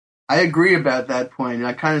 I agree about that point. And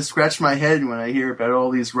I kind of scratch my head when I hear about all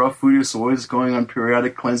these raw foodists always going on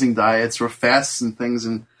periodic cleansing diets or fasts and things.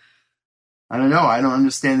 And I don't know. I don't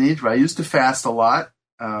understand the need for it. I used to fast a lot.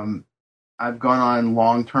 I've gone on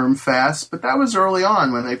long-term fasts, but that was early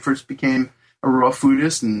on when I first became a raw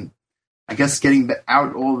foodist and I guess getting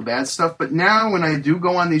out all the bad stuff. But now when I do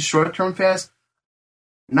go on these short-term fasts,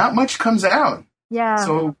 not much comes out. Yeah.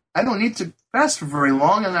 So I don't need to fast for very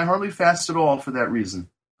long, and I hardly fast at all for that reason.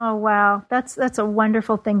 Oh, wow. That's a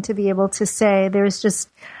wonderful thing to be able to say. There's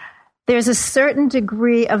a certain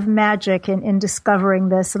degree of magic in discovering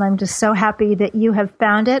this, and I'm just so happy that you have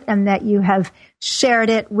found it and that you have shared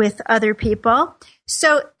it with other people.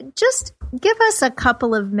 So just give us a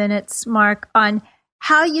couple of minutes, Mark, on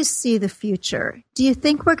how you see the future. Do you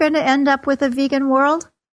think we're going to end up with a vegan world?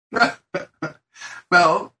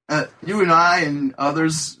 Well, you and I and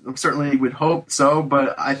others certainly would hope so,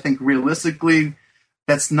 but I think realistically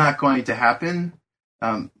that's not going to happen.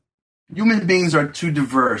 Human beings are too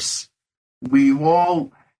diverse. We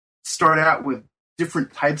all start out with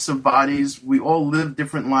different types of bodies. We all live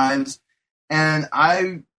different lives. And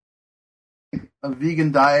a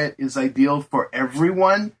vegan diet is ideal for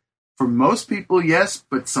everyone. For most people, yes,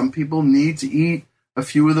 but some people need to eat a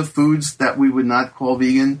few of the foods that we would not call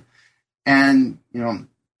vegan. And,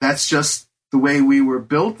 that's just the way we were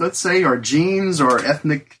built, let's say, our genes, our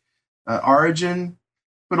ethnic origin,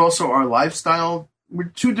 but also our lifestyle. We're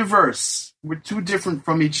too diverse. We're too different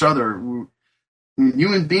from each other.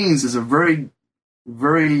 Human beings is a very,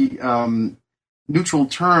 very neutral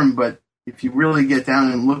term, but if you really get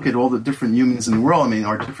down and look at all the different humans in the world,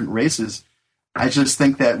 our different races, I just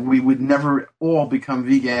think that we would never all become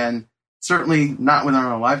vegan, certainly not within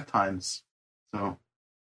our lifetimes. So,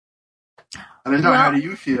 I don't know. How do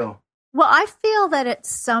you feel? Well, I feel that at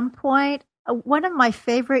some point, one of my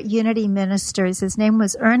favorite Unity ministers, his name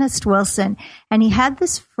was Ernest Wilson, and he had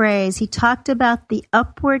this phrase. He talked about the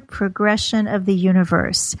upward progression of the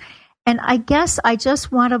universe. And I guess I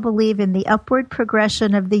just want to believe in the upward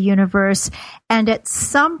progression of the universe, and at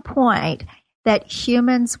some point that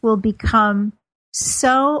humans will become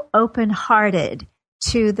so open-hearted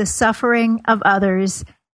to the suffering of others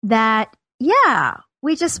that,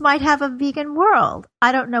 we just might have a vegan world.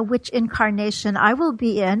 I don't know which incarnation I will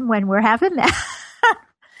be in when we're having that.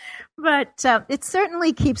 But it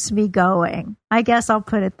certainly keeps me going. I guess I'll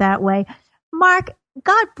put it that way. Mark,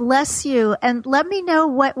 God bless you. And let me know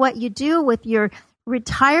what you do with your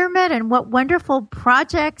retirement and what wonderful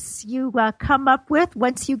projects you come up with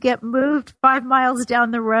once you get moved 5 miles down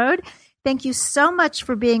the road. Thank you so much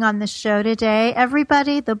for being on the show today.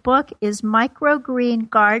 Everybody, the book is Microgreen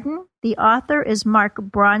Garden. The author is Mark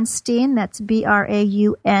Braunstein. That's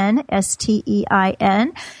Braunstein.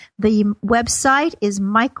 The website is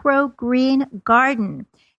Microgreen Garden.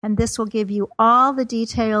 And this will give you all the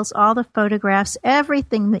details, all the photographs,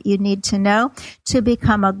 everything that you need to know to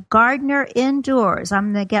become a gardener indoors.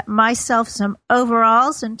 I'm going to get myself some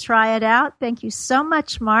overalls and try it out. Thank you so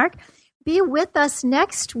much, Mark. Be with us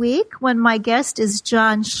next week when my guest is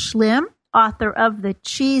John Schlimm, author of The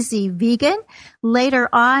Cheesy Vegan. Later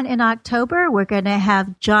on in October, we're going to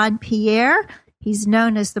have John Pierre. He's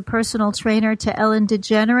known as the personal trainer to Ellen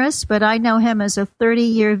DeGeneres, but I know him as a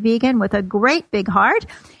 30-year vegan with a great big heart.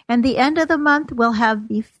 And the end of the month, we'll have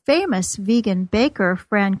the famous vegan baker,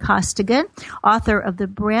 Fran Costigan, author of the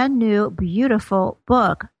brand new, beautiful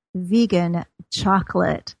book, Vegan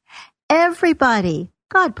Chocolate. Everybody,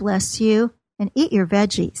 God bless you, and eat your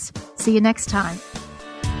veggies. See you next time.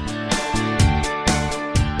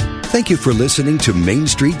 Thank you for listening to Main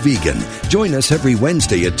Street Vegan. Join us every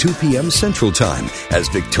Wednesday at 2 p.m. Central Time as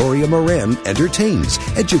Victoria Moran entertains,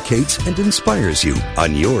 educates, and inspires you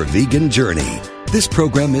on your vegan journey. This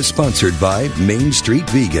program is sponsored by Main Street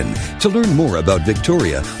Vegan. To learn more about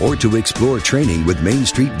Victoria or to explore training with Main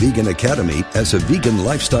Street Vegan Academy as a vegan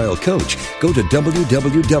lifestyle coach, go to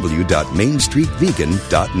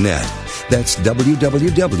www.mainstreetvegan.net. That's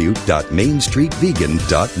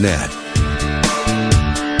www.mainstreetvegan.net.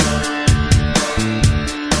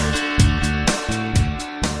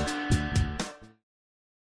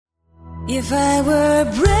 If I were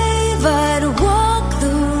brave, I'd walk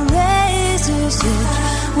the razor's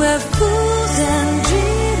edge, where fools and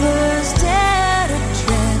dreamers dare to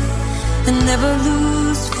tread, and never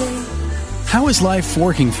lose faith. How is life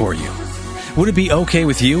working for you? Would it be okay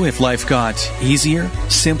with you if life got easier,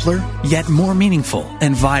 simpler, yet more meaningful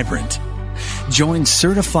and vibrant? Join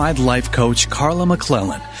certified life coach Carla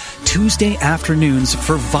McClellan Tuesday afternoons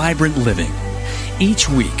for Vibrant Living. Each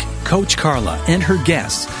week, Coach Carla and her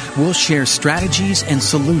guests will share strategies and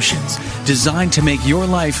solutions designed to make your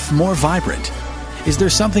life more vibrant. Is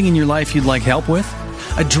there something in your life you'd like help with?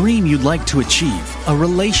 A dream you'd like to achieve? A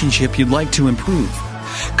relationship you'd like to improve?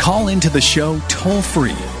 Call into the show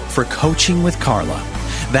toll-free for Coaching with Carla.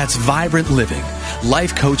 That's Vibrant Living,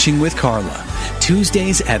 Life Coaching with Carla.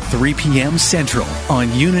 Tuesdays at 3 p.m. Central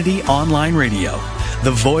on Unity Online Radio,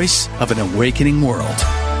 the voice of an awakening world.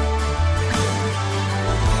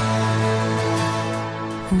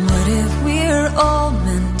 What if we're all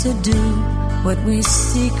meant to do what we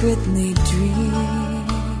secretly dream?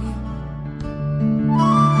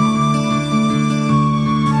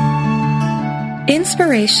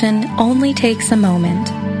 Inspiration only takes a moment.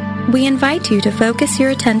 We invite you to focus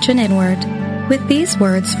your attention inward with these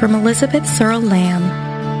words from Elizabeth Searle Lamb.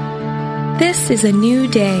 This is a new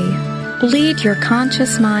day. Lead your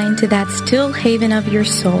conscious mind to that still haven of your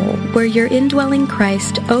soul, where your indwelling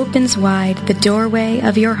Christ opens wide the doorway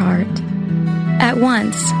of your heart. At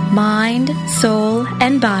once, mind, soul,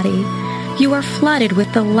 and body, you are flooded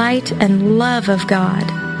with the light and love of God.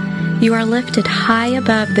 You are lifted high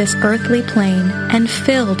above this earthly plane and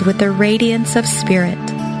filled with the radiance of Spirit.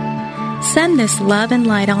 Send this love and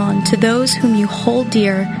light on to those whom you hold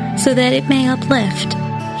dear so that it may uplift,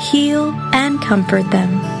 heal, and comfort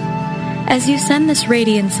them. As you send this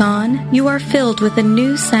radiance on, you are filled with a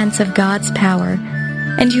new sense of God's power,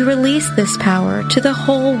 and you release this power to the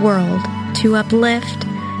whole world to uplift,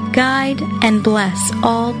 guide, and bless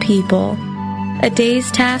all people. A day's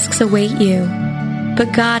tasks await you,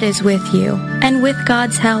 but God is with you, and with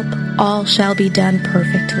God's help, all shall be done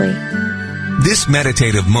perfectly. This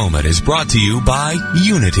meditative moment is brought to you by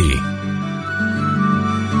Unity.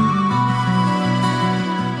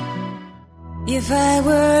 If I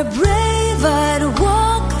were brave, I'd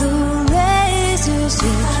walk the razor's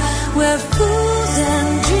edge, where fools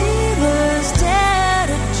and dreamers dare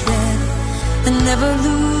to tread, and never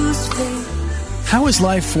lose faith. How is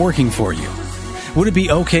life working for you? Would it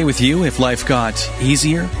be okay with you if life got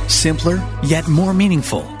easier, simpler, yet more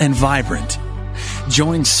meaningful and vibrant?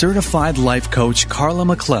 Join certified life coach Carla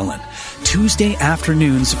McClellan Tuesday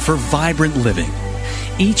afternoons for Vibrant Living.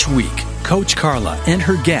 Each week, Coach Carla and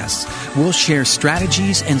her guests will share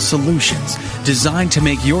strategies and solutions designed to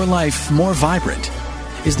make your life more vibrant.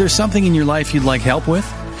 Is there something in your life you'd like help with?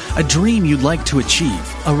 A dream you'd like to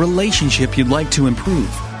achieve? A relationship you'd like to improve?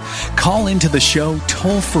 Call into the show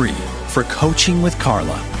toll-free for Coaching with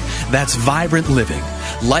Carla. That's Vibrant Living,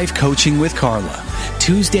 Life Coaching with Carla.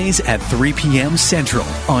 Tuesdays at 3 p.m. Central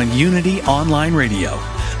on Unity Online Radio,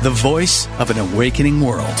 the voice of an awakening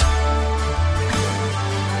world.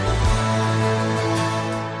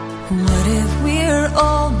 What if we're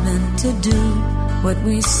all meant to do what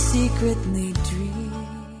we secretly dream?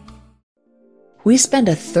 We spend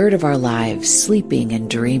a third of our lives sleeping and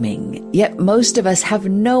dreaming, yet most of us have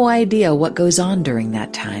no idea what goes on during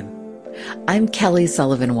that time. I'm Kelly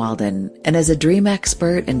Sullivan Walden, and as a dream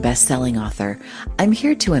expert and best-selling author, I'm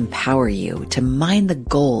here to empower you to mine the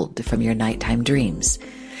gold from your nighttime dreams.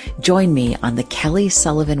 Join me on the Kelly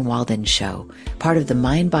Sullivan Walden Show, part of the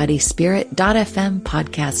MindBodySpirit.fm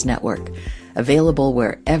podcast network, available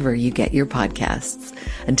wherever you get your podcasts.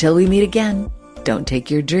 Until we meet again, don't take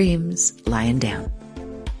your dreams lying down.